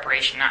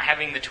preparation, not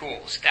having the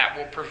tools. That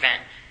will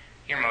prevent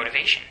your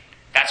motivation.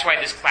 That's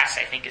why this class,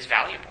 I think, is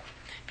valuable.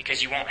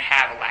 Because you won't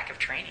have a lack of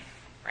training,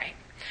 right?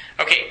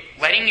 Okay,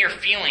 letting your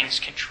feelings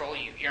control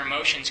you. Your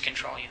emotions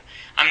control you.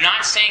 I'm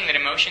not saying that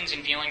emotions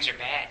and feelings are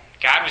bad.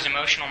 God was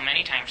emotional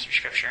many times through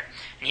Scripture.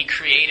 And He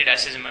created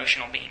us as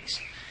emotional beings.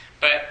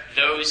 But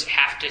those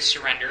have to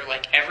surrender,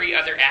 like every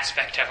other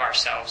aspect of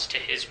ourselves, to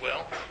His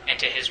will and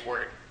to His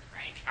Word.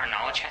 Right? Our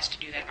knowledge has to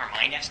do that. Our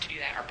mind has to do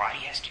that. Our body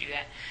has to do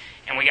that.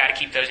 And we got to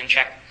keep those in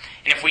check.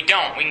 And if we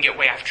don't, we can get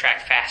way off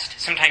track fast.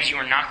 Sometimes you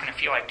are not going to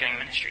feel like doing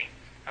ministry.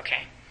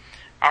 Okay?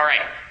 All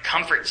right.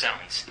 Comfort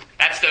zones.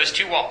 That's those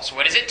two walls.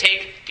 What does it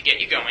take to get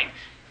you going?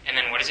 And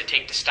then what does it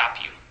take to stop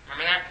you?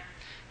 Remember that?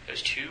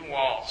 Those two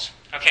walls.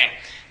 Okay.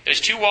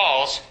 Those two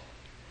walls,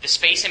 the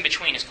space in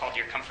between is called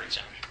your comfort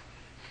zone.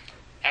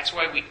 That's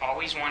why we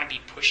always want to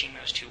be pushing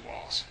those two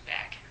walls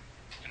back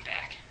and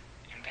back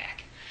and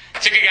back. I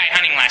took a guy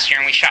hunting last year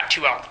and we shot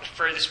 2 elk, the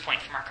furthest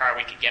point from our car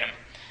we could get him.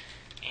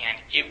 And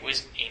it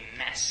was a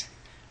mess.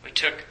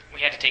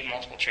 We had to take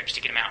multiple trips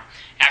to get him out.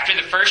 After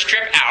the first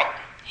trip out,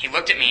 he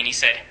looked at me and he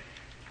said,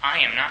 "I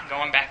am not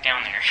going back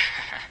down there."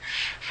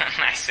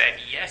 And I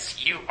said,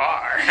 "Yes, you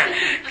are,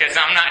 because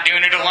I'm not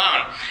doing it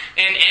alone."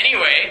 And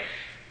anyway,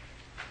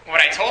 what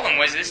I told him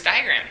was this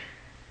diagram.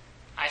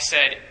 I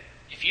said,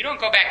 if you don't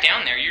go back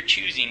down there, you're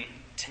choosing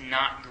to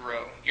not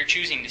grow. You're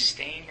choosing to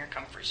stay in your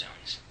comfort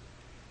zones.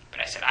 But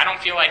I said, I don't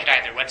feel like it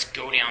either. Let's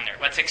go down there.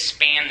 Let's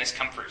expand this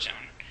comfort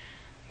zone.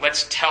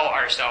 Let's tell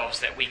ourselves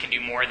that we can do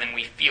more than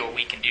we feel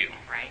we can do,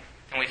 right?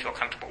 And we feel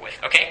comfortable with.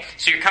 Okay?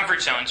 So your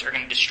comfort zones are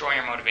going to destroy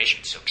your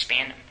motivation, so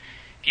expand them.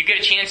 If you get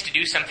a chance to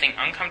do something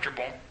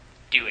uncomfortable,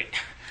 do it.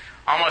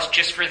 Almost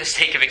just for the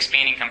sake of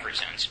expanding comfort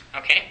zones.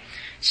 Okay?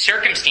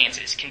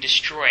 Circumstances can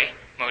destroy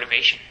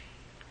motivation.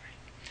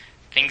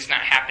 Things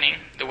not happening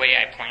the way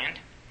I planned.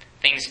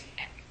 Things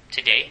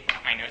today,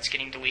 my notes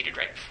getting deleted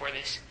right before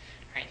this.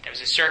 Right? That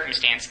was a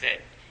circumstance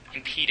that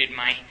impeded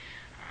my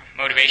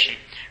motivation.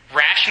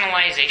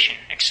 Rationalization,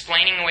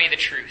 explaining away the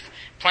truth.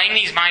 Playing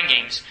these mind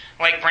games.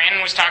 Like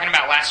Brandon was talking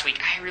about last week,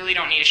 I really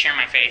don't need to share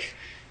my faith.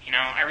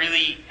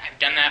 I've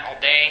done that all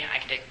day. I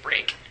can take a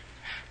break.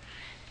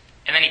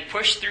 And then he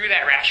pushed through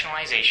that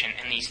rationalization,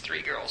 and these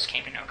 3 girls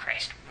came to know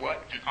Christ.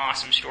 What an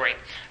awesome story.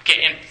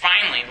 Okay, and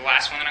finally, the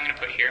last one that I'm going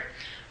to put here,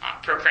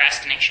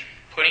 procrastination.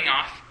 Putting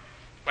off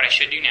what I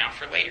should do now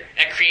for later.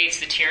 That creates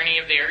the tyranny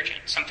of the urgent.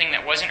 Something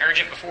that wasn't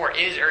urgent before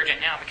is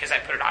urgent now because I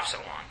put it off so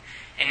long.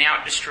 And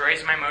now it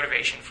destroys my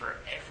motivation for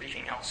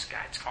everything else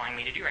God's calling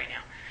me to do right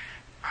now.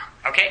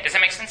 Okay, does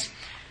that make sense?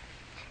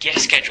 Get a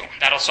schedule.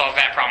 That'll solve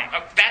that problem.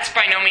 That's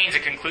by no means a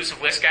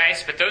conclusive list,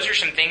 guys, but those are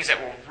some things that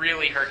will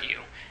really hurt you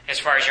as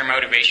far as your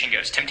motivation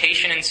goes.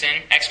 Temptation and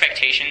sin,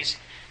 expectations,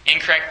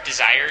 incorrect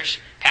desires,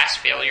 past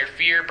failure,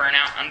 fear,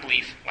 burnout,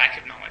 unbelief,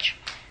 lack of knowledge.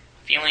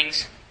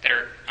 Feelings that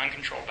are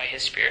uncontrolled by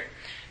His Spirit.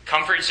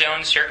 Comfort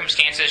zones,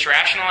 circumstances,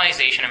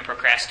 rationalization, and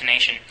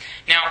procrastination.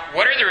 Now,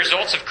 what are the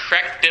results of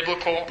correct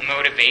biblical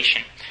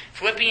motivation?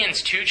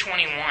 Philippians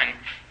 2:21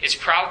 is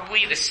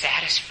probably the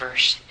saddest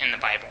verse in the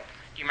Bible.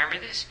 Do you remember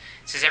this?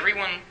 It says,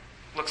 everyone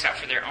looks out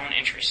for their own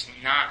interests,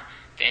 not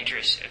the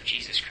interests of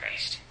Jesus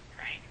Christ.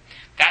 Right?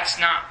 That's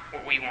not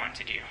what we want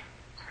to do.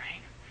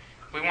 Right?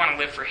 We want to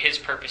live for His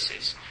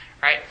purposes.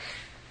 Right?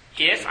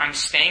 If I'm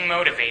staying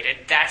motivated,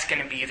 that's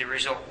going to be the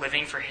result,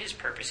 living for His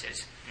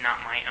purposes,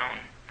 not my own.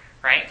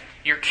 Right?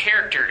 Your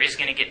character is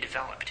going to get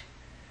developed.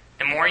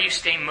 The more you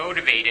stay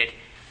motivated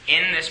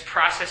in this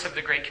process of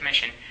the Great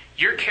Commission,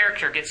 your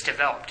character gets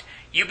developed.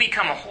 You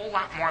become a whole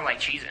lot more like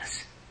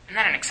Jesus. Isn't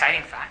that an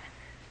exciting thought?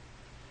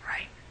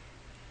 Right?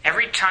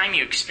 Every time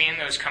you expand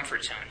those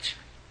comfort zones,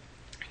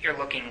 you're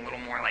looking a little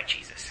more like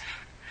Jesus.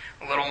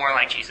 A little more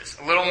like Jesus.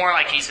 A little more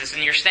like Jesus.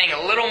 And you're staying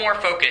a little more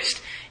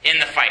focused in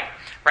the fight.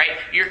 Right?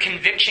 Your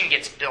conviction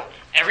gets built.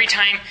 Every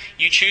time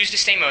you choose to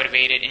stay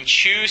motivated and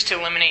choose to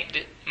eliminate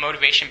the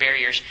motivation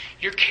barriers,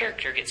 your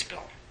character gets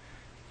built.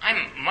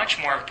 I'm much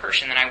more of a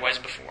person than I was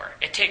before.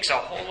 It takes a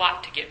whole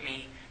lot to get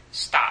me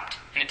stopped,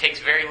 and it takes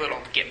very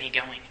little to get me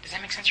going. Does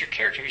that make sense? Your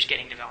character is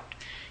getting developed.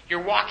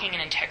 You're walking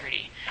in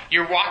integrity.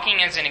 You're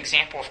walking as an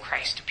example of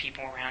Christ to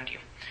people around you.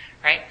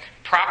 Right?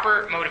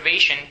 Proper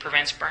motivation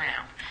prevents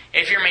burnout.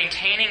 If you're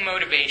maintaining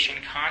motivation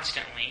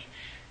constantly,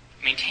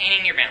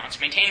 maintaining your balance,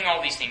 maintaining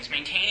all these things,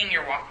 maintaining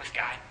your walk with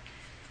God,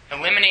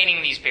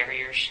 eliminating these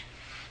barriers,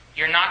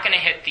 you're not going to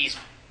hit these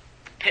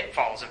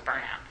pitfalls of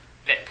burnout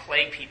that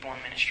plague people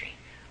in ministry.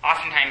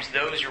 Oftentimes,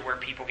 those are where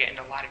people get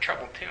into a lot of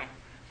trouble, too,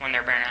 when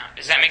they're burnt out.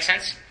 Does that make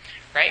sense?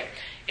 Right?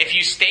 If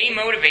you stay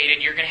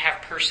motivated, you're going to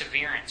have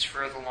perseverance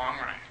for the long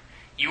run.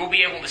 You will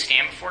be able to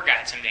stand before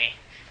God someday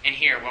and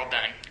hear, well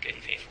done, good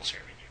and faithful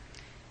servant.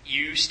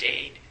 You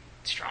stayed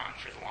strong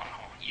for the long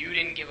haul. You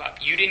didn't give up.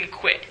 You didn't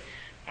quit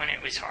when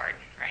it was hard,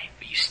 right?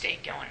 But you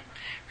stayed going.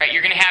 Right?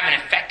 You're going to have an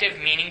effective,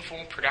 meaningful,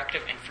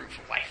 productive, and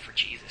fruitful life for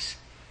Jesus.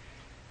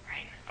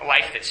 Right? A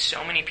life that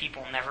so many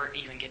people never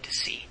even get to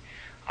see.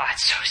 Oh,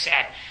 it's so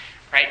sad.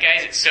 Right,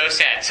 guys? It's so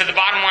sad. So the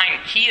bottom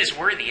line, he is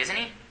worthy, isn't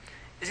he?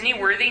 Isn't he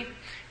worthy?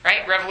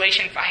 Right?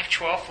 Revelation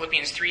 5:12,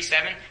 Philippians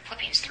 3:7.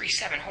 Philippians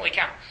 3:7, holy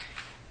cow.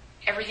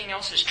 Everything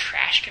else is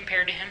trash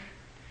compared to him.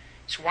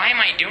 So why am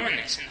I doing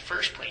this in the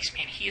first place?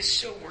 Man, he is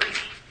so worthy.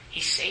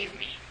 He saved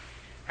me.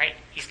 Right?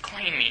 He's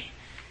claimed me.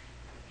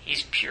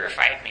 He's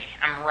purified me.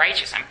 I'm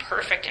righteous. I'm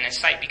perfect in his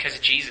sight because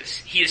of Jesus.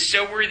 He is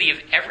so worthy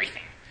of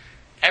everything.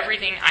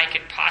 Everything I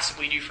could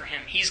possibly do for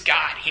him. He's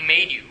God. He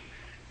made you.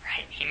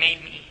 Right? He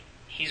made me.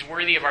 He's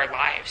worthy of our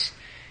lives.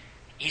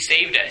 He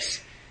saved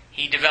us.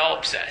 He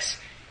develops us.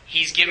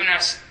 He's given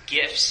us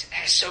gifts.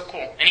 That's so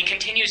cool. And he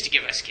continues to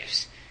give us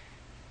gifts.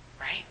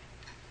 Right?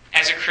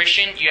 As a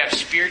Christian, you have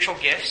spiritual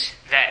gifts,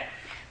 that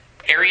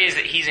areas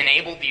that he's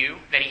enabled you,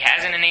 that he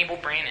hasn't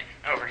enabled Brandon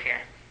over here.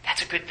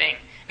 That's a good thing.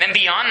 Then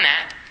beyond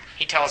that,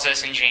 he tells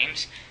us in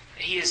James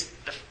that he is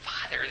the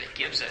Father that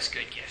gives us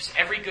good gifts.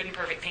 Every good and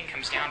perfect thing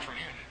comes down from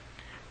him.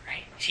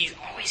 Right? He's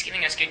always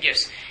giving us good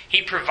gifts.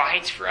 He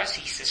provides for us.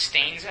 He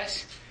sustains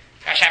us.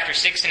 Gosh, after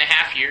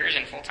 6.5 years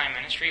in full-time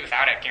ministry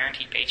without a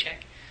guaranteed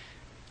paycheck,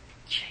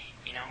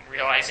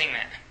 realizing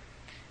that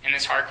in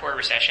this hardcore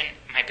recession,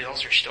 my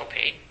bills are still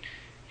paid.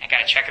 I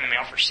got a check in the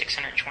mail for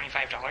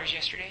 $625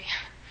 yesterday.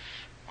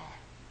 Well,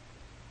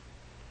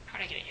 how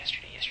did I get it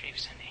yesterday? Yesterday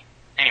was Sunday.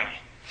 Anyway,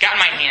 got in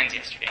my hands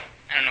yesterday.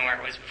 I don't know where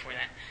it was before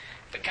that.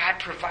 But God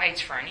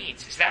provides for our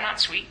needs. Is that not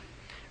sweet?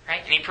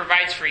 Right? And he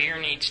provides for your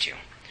needs too.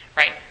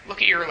 Right?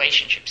 Look at your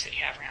relationships that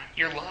you have around.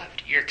 You're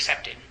loved. You're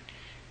accepted.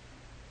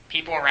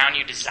 People around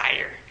you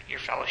desire your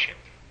fellowship.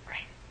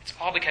 Right? It's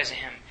all because of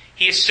him.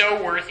 He is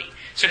so worthy.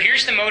 So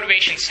here's the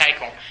motivation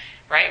cycle.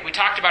 Right? We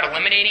talked about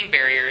eliminating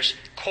barriers,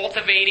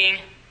 cultivating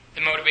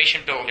the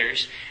motivation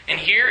builders. And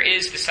here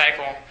is the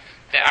cycle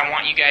that I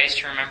want you guys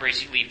to remember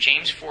as you leave.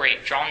 James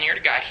 4:8. Draw near to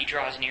God, he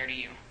draws near to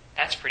you.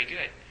 That's pretty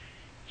good.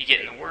 You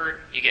get in the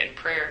Word, you get in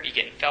prayer, you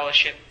get in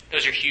fellowship.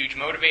 Those are huge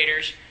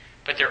motivators,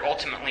 but they're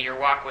ultimately your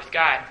walk with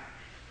God.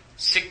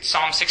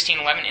 Psalm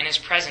 16:11, in his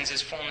presence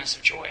is fullness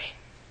of joy.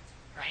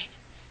 Right?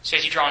 So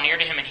as you draw near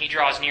to him and he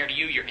draws near to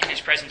you, you're in his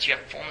presence, you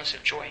have fullness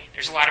of joy.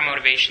 There's a lot of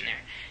motivation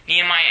there.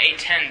 Nehemiah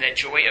 8:10, the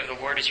joy of the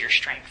Lord is your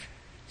strength.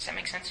 Does that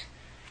make sense?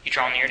 You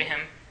draw near to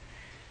him,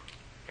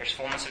 there's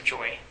fullness of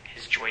joy.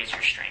 His joy is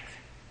your strength.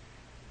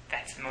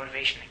 That's the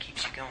motivation that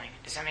keeps you going.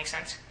 Does that make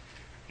sense?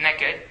 Isn't that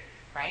good?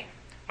 Right?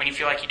 When you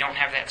feel like you don't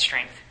have that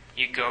strength,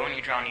 you go and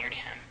you draw near to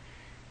him.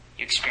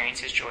 You experience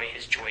his joy.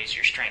 His joy is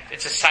your strength.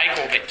 It's a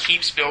cycle that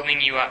keeps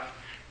building you up.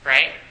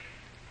 Right?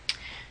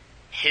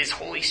 His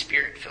Holy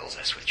Spirit fills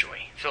us with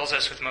joy. Fills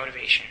us with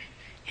motivation.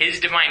 His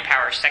divine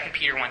power, 2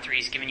 Peter 1:3,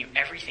 has given you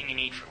everything you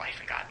need for life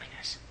and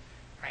godliness.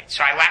 Right?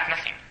 So I lack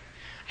nothing.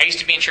 I used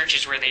to be in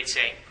churches where they'd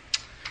say,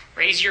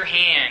 raise your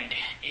hand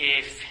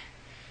if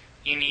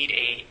you need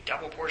a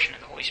double portion of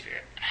the Holy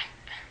Spirit.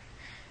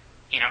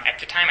 At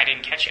the time I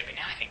didn't catch it, but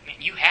now I think,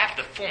 man, you have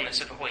the fullness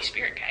of the Holy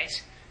Spirit,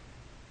 guys.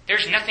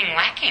 There's nothing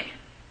lacking.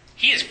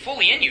 He is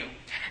fully in you.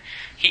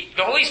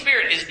 The Holy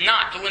Spirit is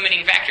not the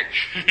limiting factor.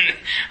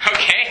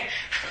 Okay?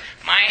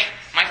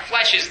 My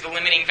flesh is the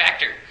limiting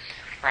factor.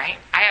 Right?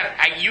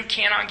 You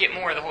cannot get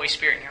more of the Holy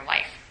Spirit in your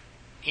life.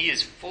 He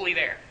is fully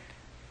there.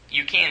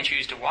 You can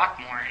choose to walk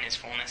more in his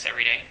fullness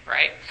every day,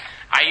 right?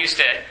 I used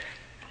to,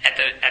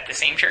 at the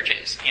same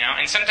churches,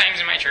 and sometimes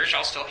in my church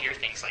I'll still hear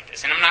things like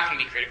this. And I'm not going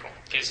to be critical,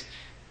 because,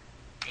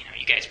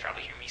 you guys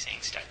probably hear me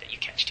saying stuff that you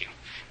catch too.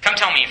 Come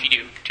tell me if you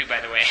do, too,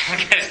 by the way,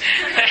 because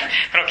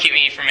it'll keep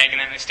me from making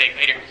that mistake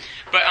later.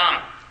 But,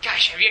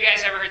 gosh, have you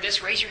guys ever heard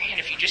this? Raise your hand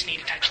if you just need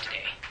a touch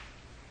today.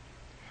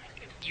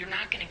 You're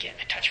not going to get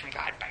a touch from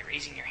God by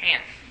raising your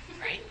hand,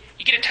 right?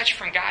 You get a touch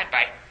from God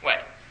by,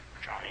 what?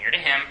 Draw near to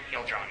him,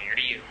 he'll draw near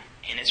to you.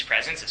 In his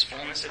presence is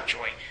fullness of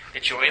joy.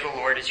 The joy of the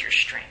Lord is your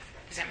strength.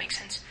 Does that make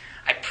sense?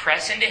 I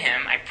press into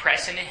him, I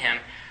press into him,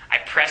 I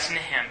press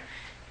into him,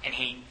 and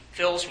he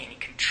fills me, and he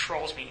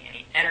controls me, and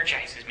he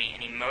energizes me,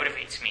 and he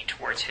motivates me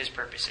towards his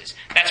purposes.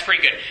 That's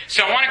pretty good.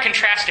 So I want to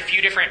contrast a few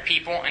different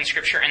people in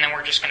Scripture, and then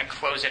we're just going to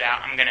close it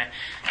out. I'm going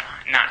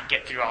to not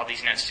get through all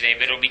these notes today,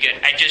 but it'll be good.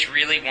 I just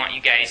really want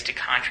you guys to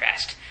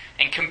contrast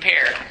and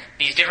compare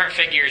these different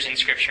figures in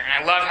Scripture.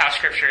 And I love how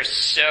Scripture is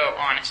so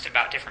honest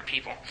about different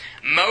people.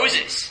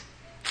 Moses,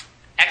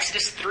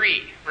 Exodus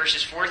 3,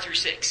 verses 4 through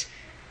 6.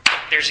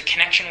 There's a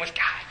connection with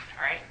God,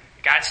 all right?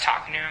 God's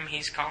talking to him,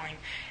 he's calling.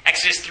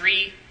 Exodus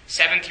 3,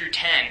 7 through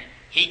 10,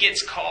 he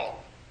gets called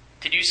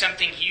to do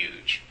something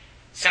huge.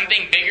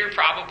 Something bigger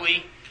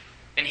probably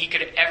than he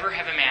could ever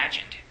have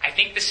imagined. I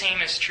think the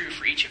same is true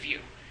for each of you.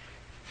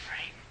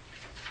 Right?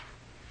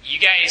 You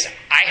guys,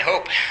 I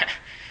hope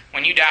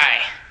when you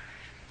die,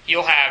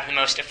 you'll have the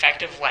most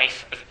effective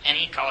life of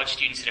any college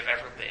students that have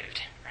ever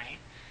lived. Right?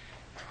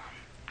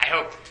 I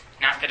hope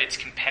not that it's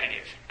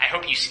competitive. I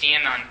hope you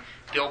stand on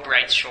Bill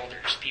Bright's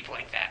shoulders, people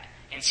like that,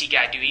 and see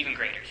God do even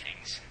greater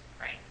things.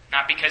 Right?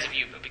 Not because of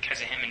you, but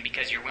because of him and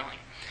because you're willing.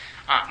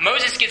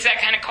 Moses gets that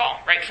kind of call,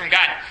 right, from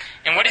God.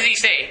 And what does he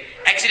say?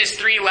 Exodus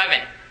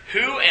 3:11.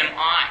 Who am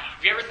I?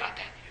 Have you ever thought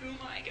that? Who am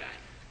I, God?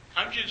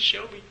 I'm just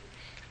Shelby.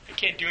 I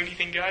can't do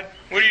anything, God.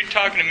 What are you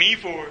talking to me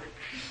for?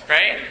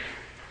 Right?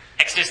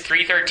 Exodus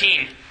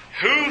 3:13.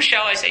 Who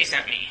shall I say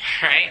sent me?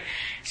 Right?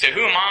 So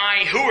who am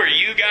I? Who are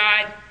you,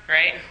 God?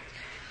 Right?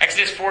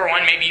 Exodus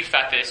 4:1, maybe you've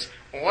thought this.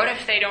 What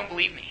if they don't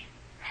believe me?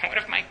 What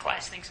if my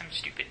class thinks I'm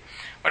stupid?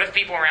 What if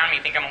people around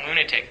me think I'm a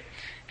lunatic?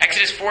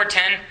 Exodus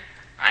 4:10,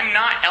 I'm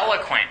not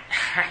eloquent.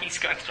 He's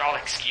going through all the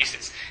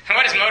excuses. And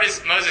what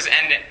does Moses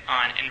end it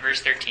on in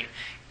verse 13?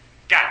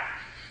 God,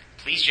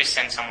 please just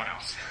send someone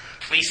else.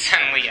 Please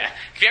send Leah.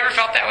 Have you ever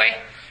felt that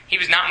way? He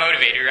was not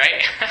motivated,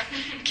 right?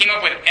 Came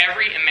up with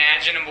every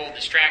imaginable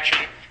distraction,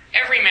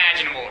 every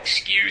imaginable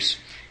excuse.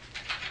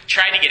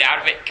 Tried to get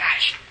out of it.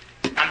 Gosh,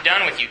 I'm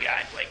done with you,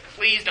 God. Like,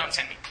 please don't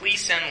send me.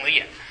 Please send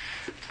Leah.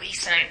 Please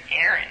send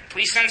Aaron.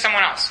 Please send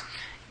someone else.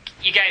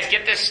 You guys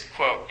get this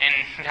quote,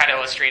 and God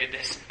illustrated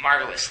this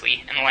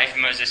marvelously in the life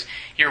of Moses.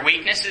 Your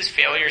weaknesses,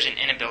 failures, and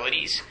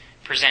inabilities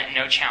present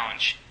no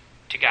challenge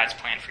to God's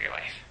plan for your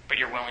life, but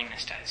your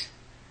willingness does.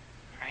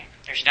 Right?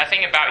 There's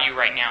nothing about you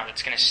right now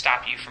that's going to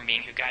stop you from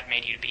being who God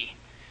made you to be.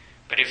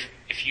 But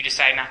if you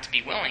decide not to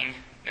be willing,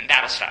 then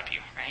that'll stop you,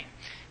 right?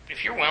 But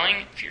if you're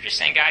willing, if you're just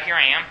saying, God, here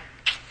I am,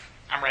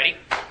 I'm ready,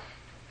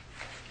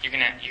 you're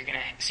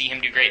gonna see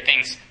him do great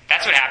things.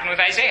 That's what happened with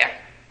Isaiah.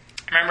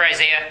 Remember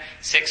Isaiah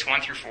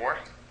 6:1-4?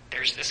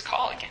 There's this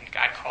call again.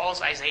 God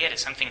calls Isaiah to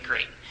something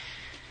great.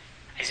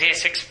 Isaiah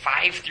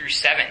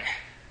 6:5-7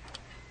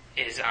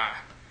 is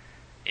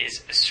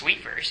a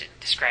sweet verse. It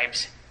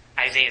describes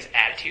Isaiah's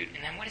attitude.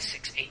 And then what does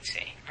 6:8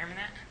 say? Remember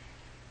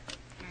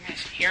that?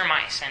 Here am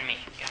I, send me,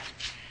 God.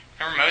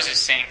 Remember Moses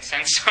saying,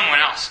 send someone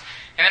else.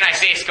 And then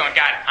Isaiah's going,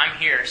 God, I'm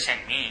here,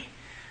 send me.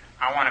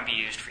 I want to be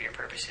used for your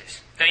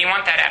purposes. Don't you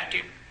want that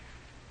attitude?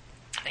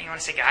 Don't you want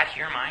to say, God,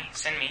 here am I,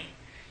 send me.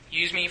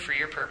 Use me for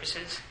your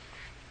purposes.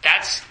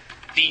 That's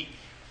the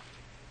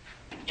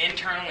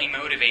internally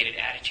motivated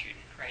attitude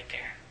right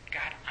there.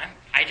 God,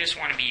 I just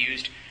want to be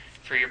used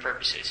for your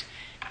purposes.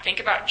 Think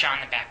about John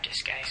the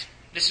Baptist, guys.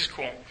 This is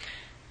cool.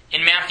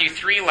 In Matthew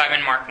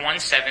 3:11, Mark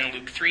 1:7,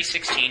 Luke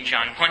 3:16,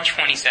 John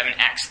 1:27,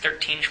 Acts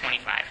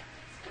 13:25.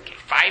 Okay,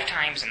 5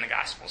 times in the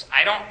Gospels.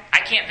 I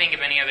can't think of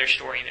any other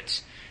story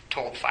that's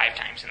told 5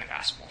 times in the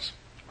Gospels.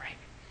 Right?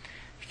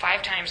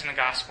 5 times in the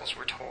Gospels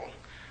we're told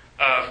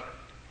of,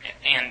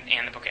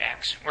 and the book of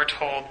Acts, we're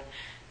told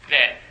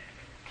that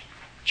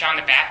John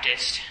the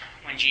Baptist,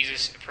 when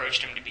Jesus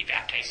approached him to be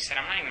baptized, he said,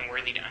 I'm not even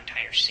worthy to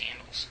untie your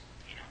sandals.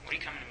 What are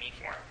you coming to me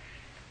for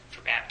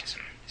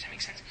baptism? Does that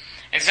make sense?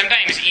 And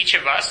sometimes each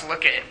of us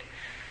look at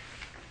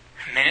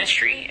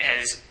ministry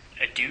as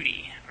a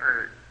duty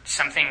or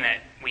something that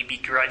we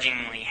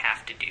begrudgingly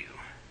have to do,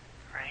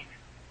 right?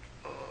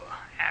 Oh,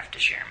 I have to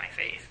share my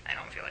faith. I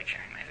don't feel like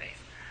sharing my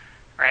faith,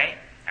 right?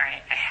 All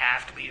right, I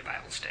have to lead a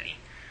Bible study.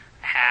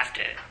 I have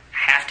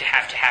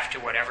to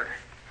whatever,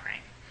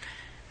 right?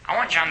 I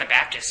want John the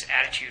Baptist's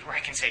attitude where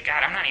I can say,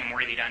 God, I'm not even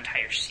worthy to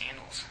untie your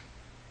sandals.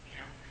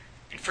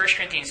 In 1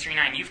 Corinthians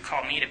 3:9, you've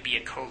called me to be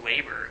a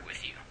co-laborer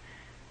with you,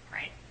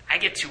 right? I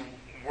get to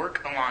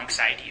work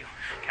alongside you,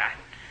 God.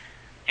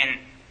 And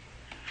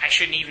I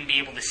shouldn't even be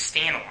able to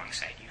stand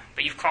alongside you.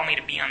 But you've called me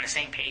to be on the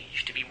same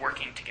page, to be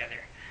working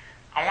together.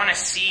 I want to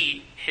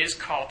see his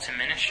call to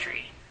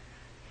ministry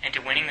and to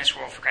winning this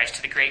world for Christ,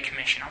 to the Great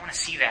Commission. I want to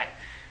see that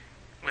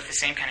with the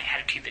same kind of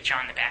attitude that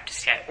John the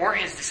Baptist had. Or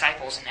his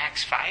disciples in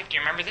Acts 5. Do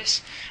you remember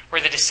this?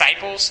 Where the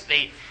disciples,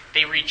 they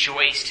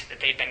rejoiced that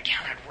they'd been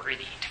counted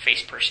worthy to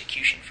face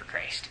persecution for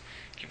Christ.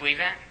 Do you believe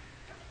that?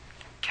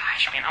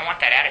 Gosh, man, I want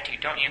that attitude,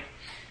 don't you?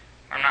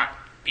 I'm not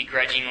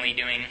begrudgingly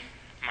doing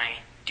my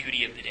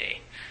duty of the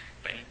day,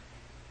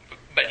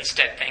 but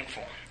instead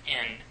thankful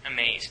and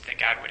amazed that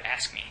God would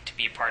ask me to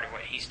be a part of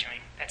what he's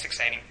doing. That's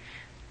exciting.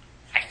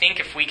 I think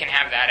if we can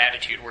have that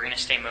attitude, we're going to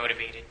stay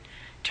motivated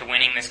to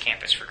winning this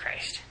campus for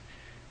Christ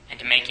and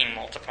to making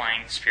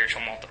multiplying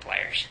spiritual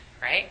multipliers,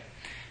 right?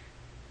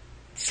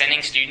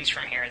 Sending students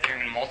from here, they're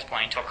going to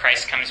multiply until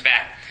Christ comes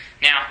back.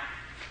 Now,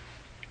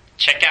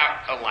 check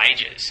out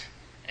Elijah's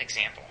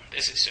example.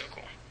 This is so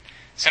cool.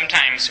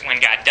 Sometimes when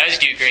God does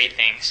do great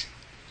things,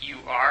 you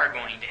are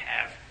going to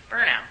have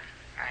burnout,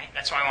 right?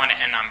 That's why I want to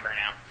end on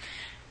burnout.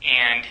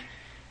 And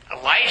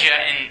Elijah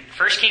in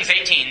 1 Kings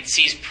 18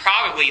 sees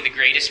probably the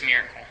greatest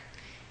miracle.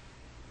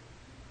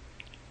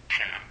 I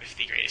don't know if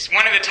the greatest.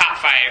 One of the top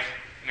 5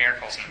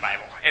 miracles in the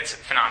Bible. It's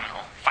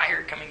phenomenal.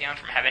 Fire coming down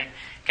from heaven,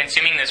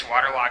 consuming this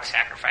waterlogged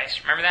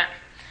sacrifice. Remember that?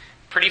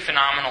 Pretty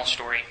phenomenal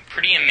story.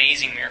 Pretty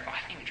amazing miracle. I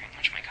didn't even drink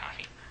much of my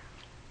coffee.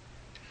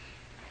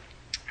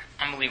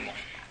 Unbelievable.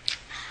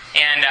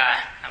 And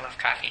I love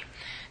coffee.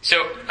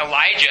 So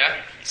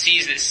Elijah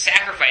sees this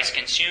sacrifice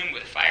consumed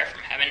with fire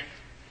from heaven.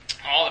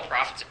 All the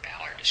prophets of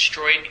Baal are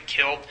destroyed and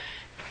killed.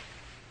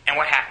 And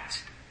what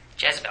happens?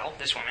 Jezebel,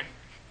 this woman,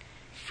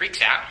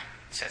 freaks out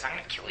and says, I'm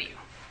going to kill you.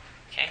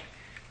 Okay?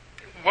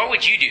 What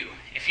would you do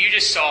if you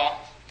just saw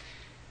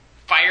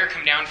fire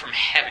come down from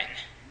heaven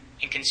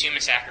and consume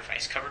a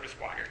sacrifice covered with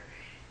water,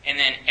 and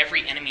then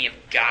every enemy of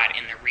God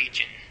in the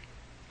region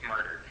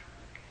murdered?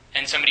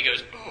 And somebody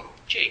goes, oh,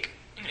 Jake,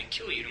 I'm going to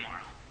kill you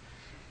tomorrow.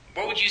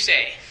 What would you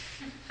say?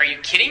 Are you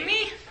kidding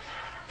me?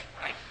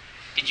 Like,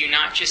 Did you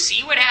not just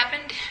see what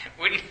happened?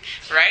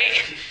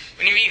 Right?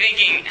 Wouldn't you be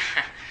thinking,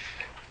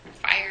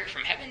 fire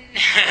from heaven?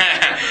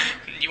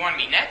 Do you want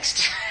me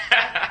next?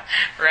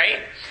 Right?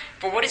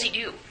 But what does he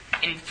do?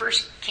 In 1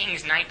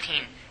 Kings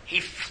 19, he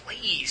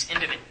flees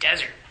into the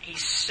desert.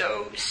 He's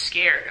so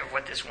scared of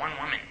what this one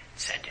woman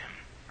said to him,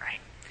 right?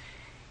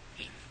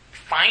 He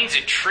finds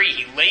a tree.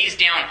 He lays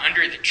down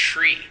under the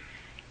tree.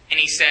 And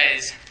he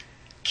says,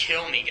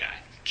 kill me, God.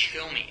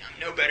 Kill me. I'm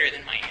no better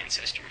than my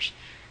ancestors.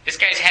 This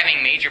guy's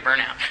having major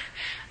burnout.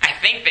 I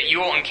think that you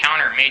will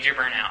encounter major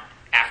burnout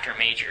after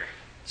major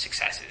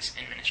successes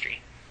in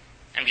ministry.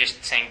 I'm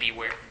just saying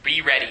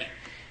be ready.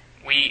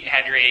 We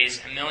had to raise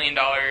 $1 million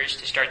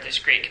to start this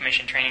Great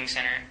Commission Training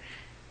Center.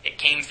 It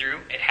came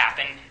through. It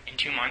happened in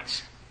 2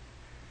 months.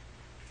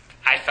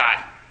 I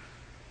thought,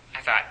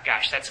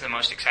 gosh, that's the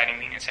most exciting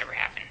thing that's ever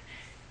happened.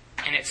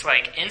 And it's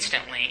like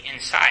instantly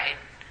inside,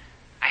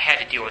 I had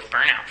to deal with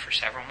burnout for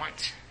several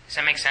months. Does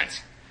that make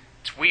sense?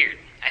 It's weird.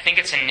 I think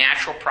it's a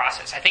natural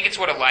process. I think it's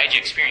what Elijah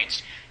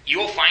experienced. You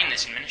will find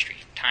this in ministry,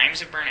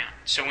 times of burnout.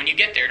 So when you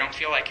get there, don't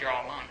feel like you're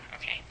all alone,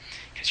 okay?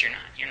 Because you're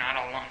not. You're not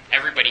all alone.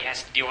 Everybody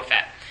has to deal with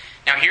that.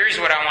 Now here's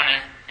what I want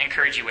to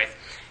encourage you with.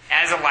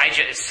 As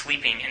Elijah is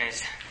sleeping in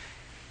his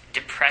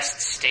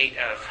depressed state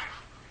of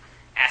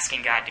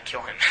asking God to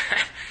kill him,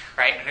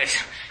 right? This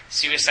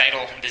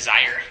suicidal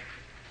desire.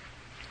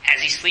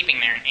 As he's sleeping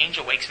there, an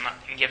angel wakes him up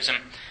and gives him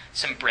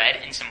some bread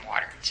and some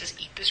water. He says,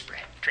 eat this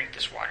bread, drink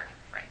this water,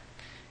 right?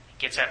 He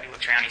gets up, he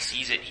looks around, he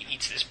sees it, he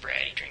eats this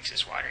bread, he drinks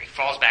this water. He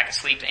falls back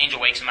asleep, the angel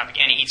wakes him up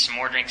again, he eats some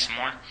more, drinks some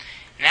more.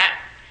 And that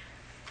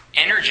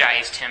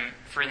energized him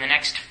for the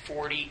next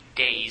 40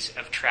 days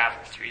of travel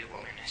through the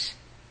wilderness.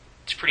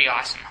 It's pretty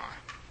awesome, huh?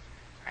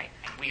 Right?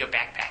 And we go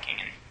backpacking,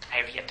 and I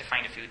have yet to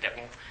find a food that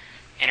will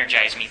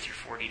energize me through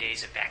 40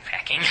 days of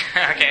backpacking.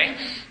 Okay?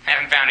 I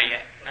haven't found it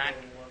yet.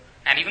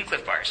 Not even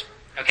Cliff Bars.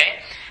 Okay?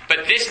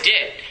 But this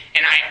did.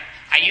 And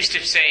I used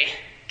to say,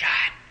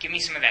 God, give me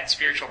some of that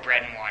spiritual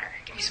bread and water.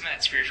 Give me some of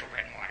that spiritual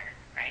bread and water.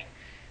 Right?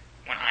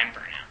 When I'm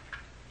burnt out.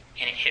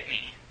 And it hit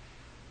me.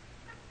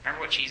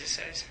 Remember what Jesus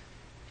says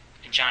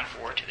in John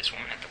 4 to this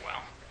woman at the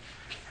well?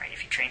 Right?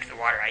 If you drink the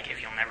water I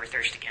give, you'll never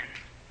thirst again.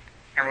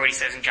 Remember what he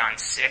says in John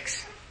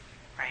 6?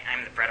 Right?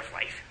 I'm the bread of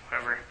life.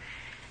 Whoever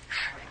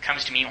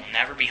comes to me will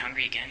never be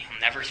hungry again. He'll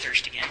never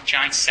thirst again.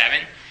 John 7,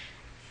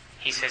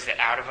 he says that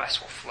out of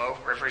us will flow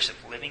rivers of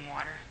living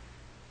water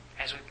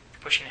as we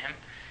push into him.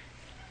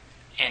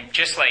 And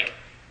just like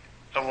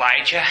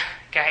Elijah,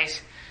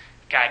 guys,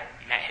 God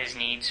met his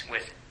needs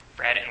with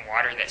bread and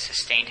water that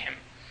sustained him.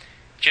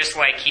 Just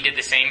like he did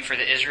the same for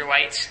the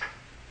Israelites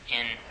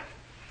in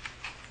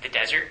the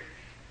desert,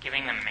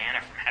 giving them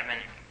manna from heaven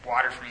and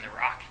water from the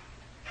rock.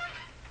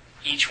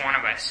 Each one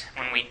of us,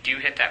 when we do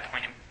hit that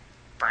point of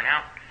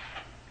burnout,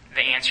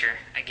 the answer,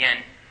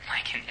 again,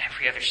 like in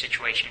every other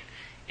situation,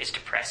 is to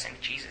press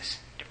into Jesus.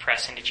 To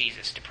press into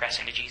Jesus. To press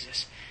into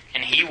Jesus.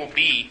 And he will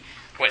be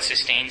what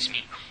sustains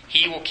me.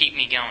 He will keep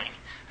me going.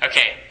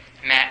 Okay,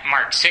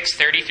 Mark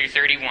 6:30 through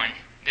 31.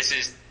 This,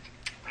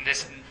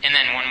 and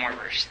then one more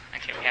verse.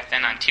 Okay, we have to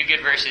end on 2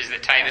 good verses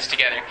that tie this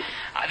together.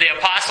 The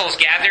apostles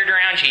gathered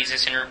around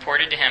Jesus and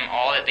reported to him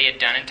all that they had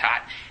done and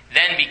taught.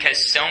 Then,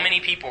 because so many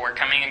people were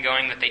coming and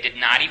going that they did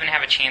not even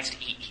have a chance to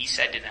eat, he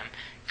said to them,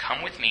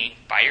 come with me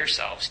by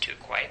yourselves to a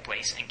quiet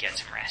place and get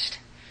some rest.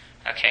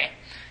 Okay?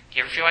 Do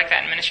you ever feel like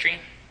that in ministry?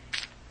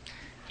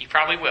 You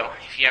probably will,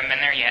 if you haven't been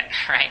there yet,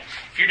 right?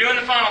 If you're doing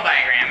the funnel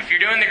diagram, if you're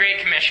doing the Great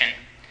Commission,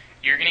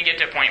 you're going to get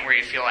to a point where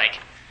you feel like,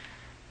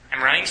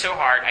 I'm running so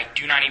hard, I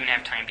do not even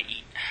have time to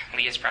eat.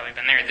 Leah's probably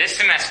been there this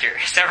semester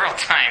several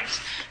times,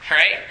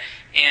 right?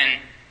 And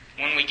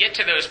when we get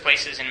to those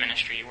places in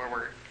ministry where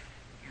we're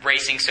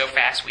racing so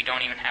fast we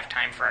don't even have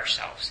time for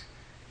ourselves,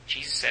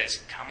 Jesus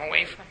says, come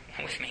away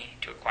with me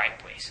to a quiet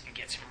place and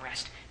get some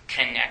rest.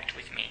 Connect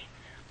with me.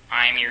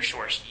 I'm your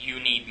source. You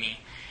need me.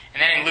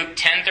 And then in Luke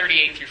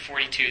 10:38 through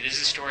 42, this is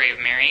the story of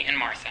Mary and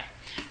Martha,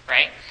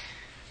 right?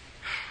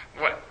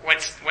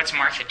 What's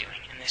Martha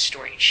doing in this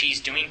story? She's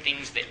doing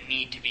things that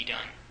need to be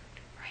done,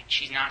 right?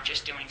 She's not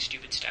just doing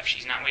stupid stuff.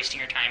 She's not wasting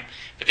her time.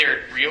 But there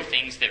are real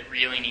things that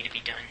really need to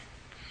be done.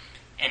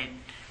 And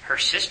her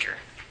sister,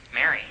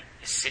 Mary,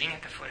 is sitting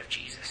at the foot of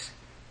Jesus,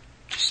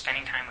 just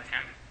spending time with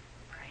him,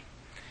 right?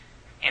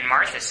 And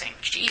Martha's saying,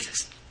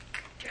 Jesus,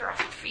 get her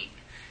off her feet.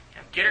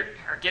 Get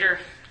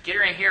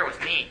her in here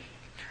with me.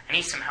 I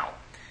need some help.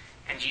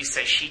 And Jesus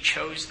says she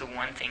chose the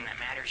one thing that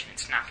matters, and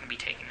it's not going to be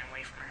taken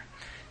away from her.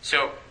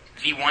 So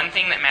the one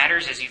thing that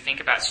matters as you think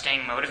about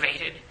staying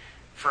motivated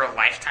for a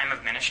lifetime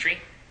of ministry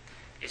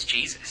is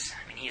Jesus.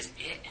 I mean, he is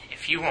it.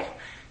 If you will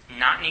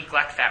not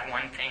neglect that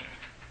one thing,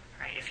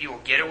 right? If you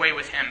will get away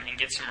with him and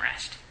get some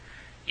rest,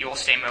 you will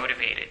stay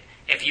motivated.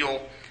 If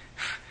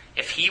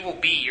he will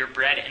be your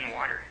bread and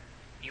water,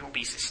 you will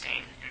be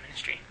sustained in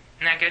ministry.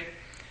 Isn't that good?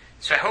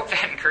 So I hope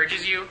that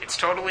encourages you. It's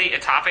totally a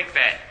topic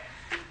that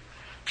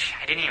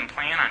I didn't even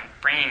plan on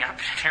bringing up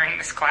during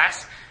this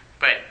class,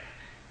 but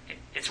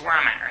it's where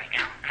I'm at right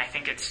now, and I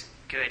think it's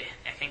good.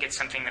 I think it's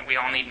something that we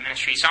all need in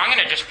ministry. So I'm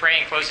going to just pray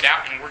and close it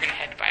out, and we're going to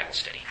head to Bible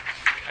study.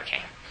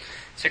 Okay?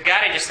 So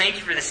God, I just thank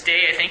you for this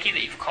day. I thank you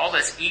that you've called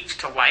us each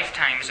to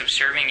lifetimes of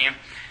serving you.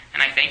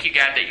 And I thank you,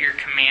 God, that your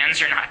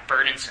commands are not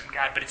burdensome,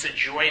 God, but it's a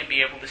joy to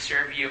be able to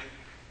serve you.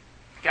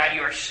 God,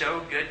 you are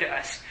so good to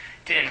us,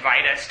 to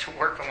invite us to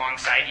work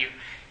alongside you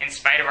in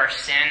spite of our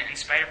sin, in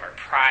spite of our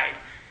pride,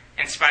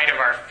 in spite of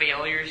our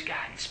failures,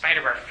 God, in spite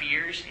of our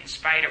fears, in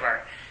spite of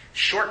our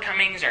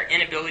shortcomings, our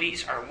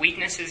inabilities, our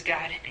weaknesses,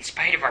 God, in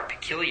spite of our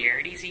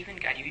peculiarities even.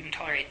 God, you even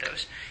tolerate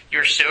those.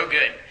 You're so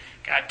good,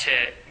 God, to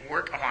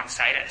work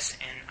alongside us.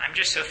 And I'm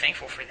just so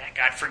thankful for that.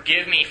 God,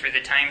 forgive me for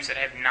the times that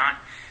I've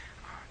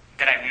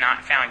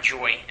not found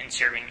joy in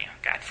serving you.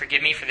 God,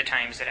 forgive me for the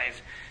times that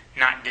I've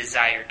not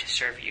desired to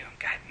serve you.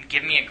 God,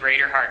 give me a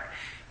greater heart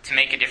to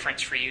make a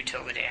difference for you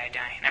till the day I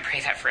die. And I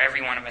pray that for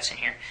every one of us in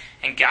here.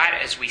 And God,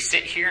 as we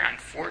sit here on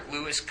Fort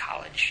Lewis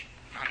College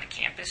on the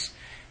campus,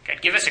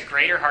 God, give us a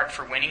greater heart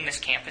for winning this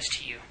campus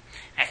to you.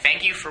 And I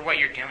thank you for what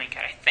you're doing,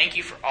 God. I thank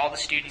you for all the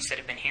students that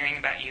have been hearing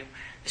about you,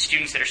 the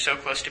students that are so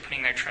close to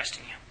putting their trust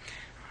in you.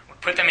 We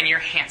put them in your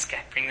hands,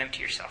 God. Bring them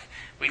to yourself.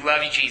 We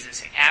love you,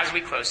 Jesus. And as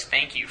we close,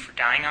 thank you for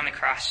dying on the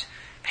cross,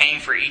 paying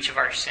for each of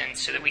our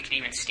sins so that we could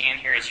even stand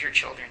here as your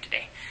children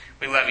today.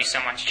 We love you so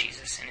much,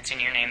 Jesus. And it's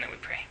in your name that we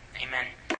pray. Amen.